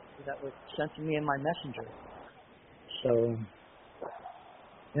that were sent to me in my messenger. So,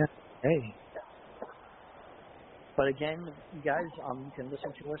 yeah, hey. But again, you guys, you can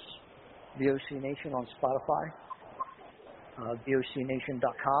listen to us, VOC Nation, on Spotify,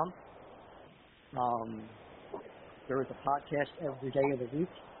 VOCNation.com. There is a podcast every day of the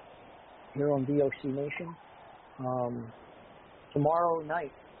week here on VOC Nation. Tomorrow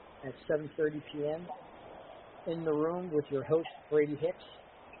night at 7:30 p.m. in the room with your host, Brady Hicks,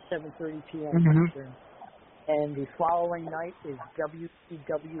 7:30 p.m. Eastern. And the following night is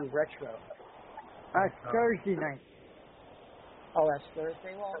WCW Retro. That's Thursday night. Oh, that's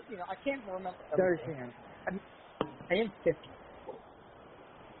Thursday? Well, I can't remember. Thursday night. I am 50.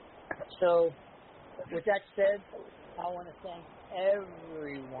 So, with that said, I want to thank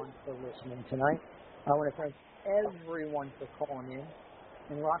everyone for listening tonight. I want to thank everyone for calling in.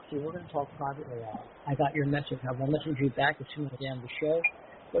 And Roxy, we're going to talk privately now. I got your message. I will message you back as soon as I end the show,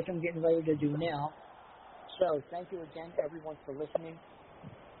 which I'm getting ready to do now. So, thank you again, everyone, for listening.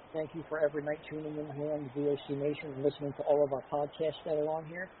 Thank you for every night tuning in here on the VOC Nation and listening to all of our podcasts that are on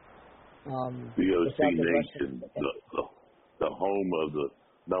here. VOC Nation, the home of the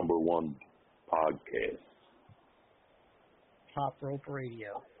 #1 podcast. Top Rope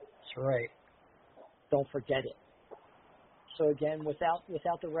Radio. That's right. Don't forget it. So again, without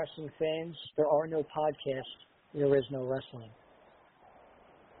the wrestling fans, there are no podcasts. There is no wrestling.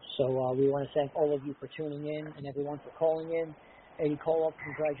 So we want to thank all of you for tuning in and everyone for calling in. Eddie Cole,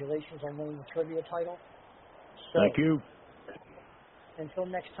 congratulations on winning the trivia title. So, thank you. Until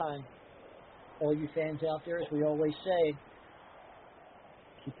next time, all you fans out there, as we always say,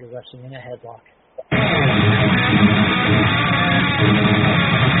 keep your wrestling in a headlock.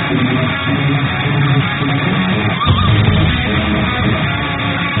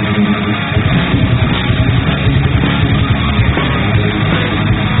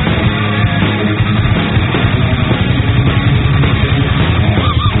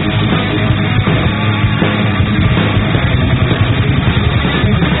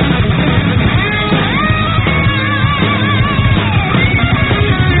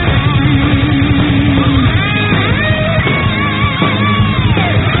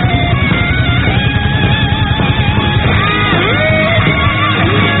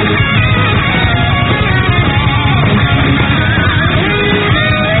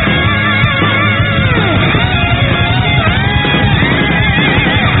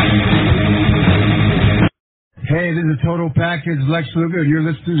 Total Package, Lex Luger. You're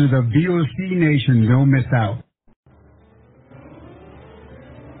listening to the VOC Nation. Don't miss out.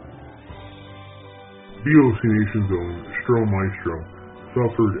 VOC Nation's own Stro Maestro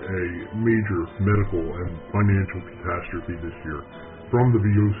suffered a major medical and financial catastrophe this year. From the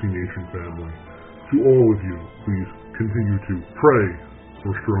VOC Nation family, to all of you, please continue to pray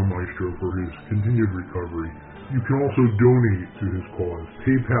for Stro Maestro for his continued recovery. You can also donate to his cause,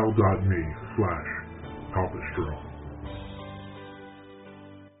 paypal.me/PapaStro.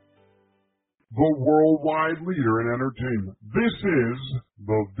 The worldwide leader in entertainment. This is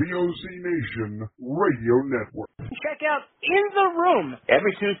the VOC Nation Radio Network. Check out In the Room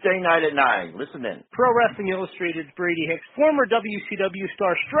every Tuesday night at 9. Listen in. Pro Wrestling Illustrated's Brady Hicks, former WCW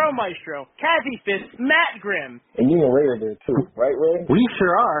star Stro Maestro, Kathy Fitz, Matt Grimm. And you and Ray are there too, right, Ray? We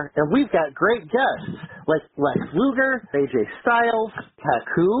sure are, and we've got great guests like Lex Luger, AJ Styles,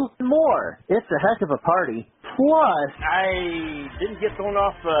 Haku, and more. It's a heck of a party. Plus, I didn't get thrown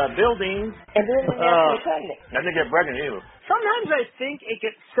off buildings. And then I didn't get pregnant either. Sometimes I think it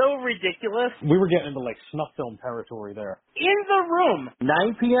gets so ridiculous. We were getting into like snuff film territory there. In the Room. 9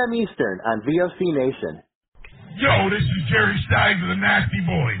 p.m. Eastern on VOC Nation. Yo, this is Jerry Stein of the Nasty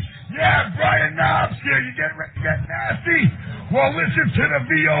Boys. Yeah, Brian Knobs here. You getting ready to get nasty? Well, listen to the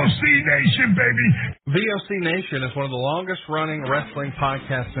VOC Nation, baby. VOC Nation is one of the longest-running wrestling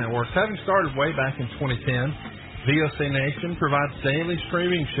podcast networks, having started way back in 2010. VOC Nation provides daily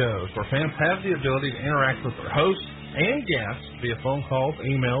streaming shows where fans have the ability to interact with their hosts and guests via phone calls,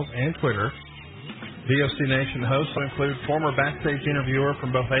 emails, and Twitter. VOC Nation hosts include former backstage interviewer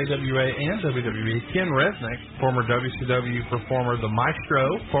from both AWA and WWE, Ken Resnick, former WCW performer The Maestro,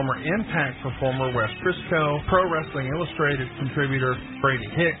 former Impact performer Wes Briscoe, Pro Wrestling Illustrated contributor Brady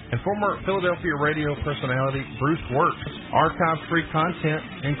Hicks, and former Philadelphia radio personality Bruce Wirtz. Archive-free content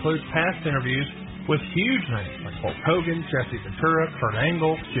includes past interviews with huge names like Hulk Hogan, Jesse Ventura, Kurt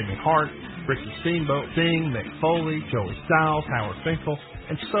Angle, Jimmy Hart, Ricky Steamboat, Sting, Mick Foley, Joey Styles, Howard Finkel,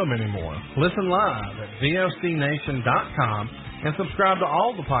 and so many more. Listen live at VOCNation.com and subscribe to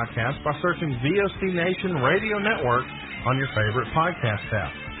all the podcasts by searching VOC Nation Radio Network on your favorite podcast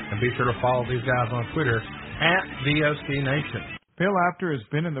app. And be sure to follow these guys on Twitter at VOC Nation. Bill Apter has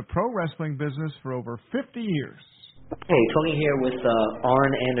been in the pro wrestling business for over 50 years. Hey, Tony here with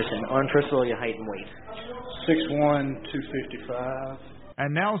Arn Anderson. Arn, first of all, your height and weight. 6'1", 255.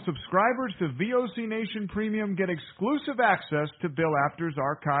 And now subscribers to VOC Nation Premium get exclusive access to Bill Apter's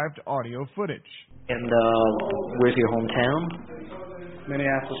archived audio footage. And where's your hometown?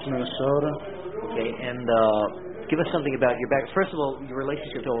 Minneapolis, Minnesota. Okay, and give us something about your back. First of all, your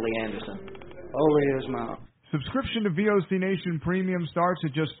relationship to Ole Anderson. Ole is my... Subscription to VOC Nation Premium starts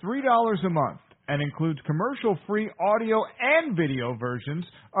at just $3 a month and includes commercial-free audio and video versions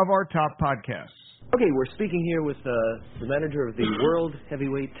of our top podcasts. Okay, we're speaking here with the manager of the World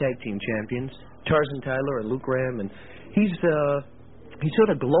Heavyweight Tag Team Champions, Tarzan Tyler and Luke Ram, and he's sort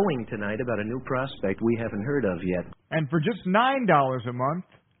of glowing tonight about a new prospect we haven't heard of yet. And for just $9 a month,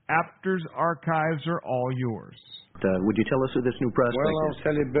 Apter's archives are all yours. Would you tell us who this new prospect is? Well, I'll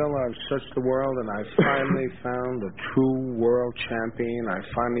tell you, Bill, I've searched the world, and I finally found a true world champion. I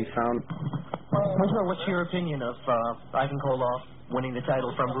finally found... What's your opinion of Ivan Koloff winning the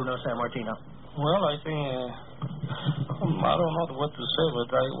title from Bruno Sammartino? Well, I think... I don't know what to say, but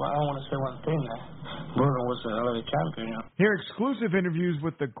I want to say one thing. Bruno was an LA champion. Hear exclusive interviews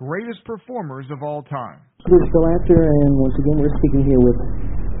with the greatest performers of all time. This is Bill Apter, and once again, we're speaking here with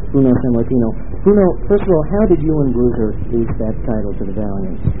Bruno Sammartino. Bruno, first of all, how did you and Bruiser lose that title to the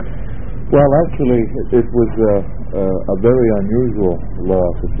Valiants? Well, actually, it was a very unusual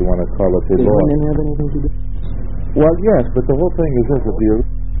loss, if you want to call it a loss. Did women have anything to do? Well, yes, but the whole thing is this, that the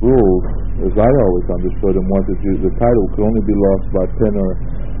rules, as I always understood them, was that the title could only be lost by pin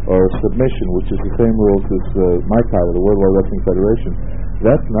or submission, which is the same rules as my title, the World Wide Wrestling Federation.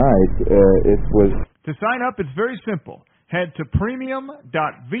 That night, it was... To sign up, it's very simple. Head to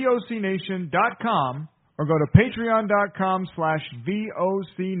premium.vocnation.com or go to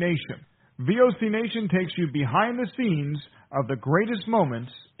patreon.com/VOCNation. VOC Nation takes you behind the scenes of the greatest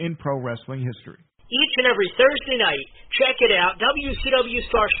moments in pro wrestling history. Each and every Thursday night, check it out, WCW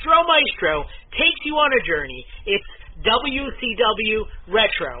star Stro Maestro takes you on a journey. It's WCW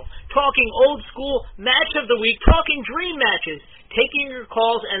Retro. Talking old school match of the week, talking dream matches, taking your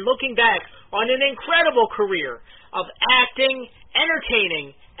calls and looking back on an incredible career of acting,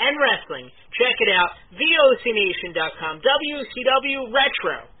 entertaining, and wrestling. Check it out, VOCNation.com, WCW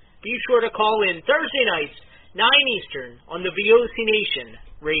Retro. Be sure to call in Thursday nights, 9 Eastern, on the VOC Nation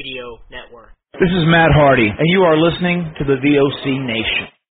Radio Network. This is Matt Hardy, and you are listening to the VOC Nation.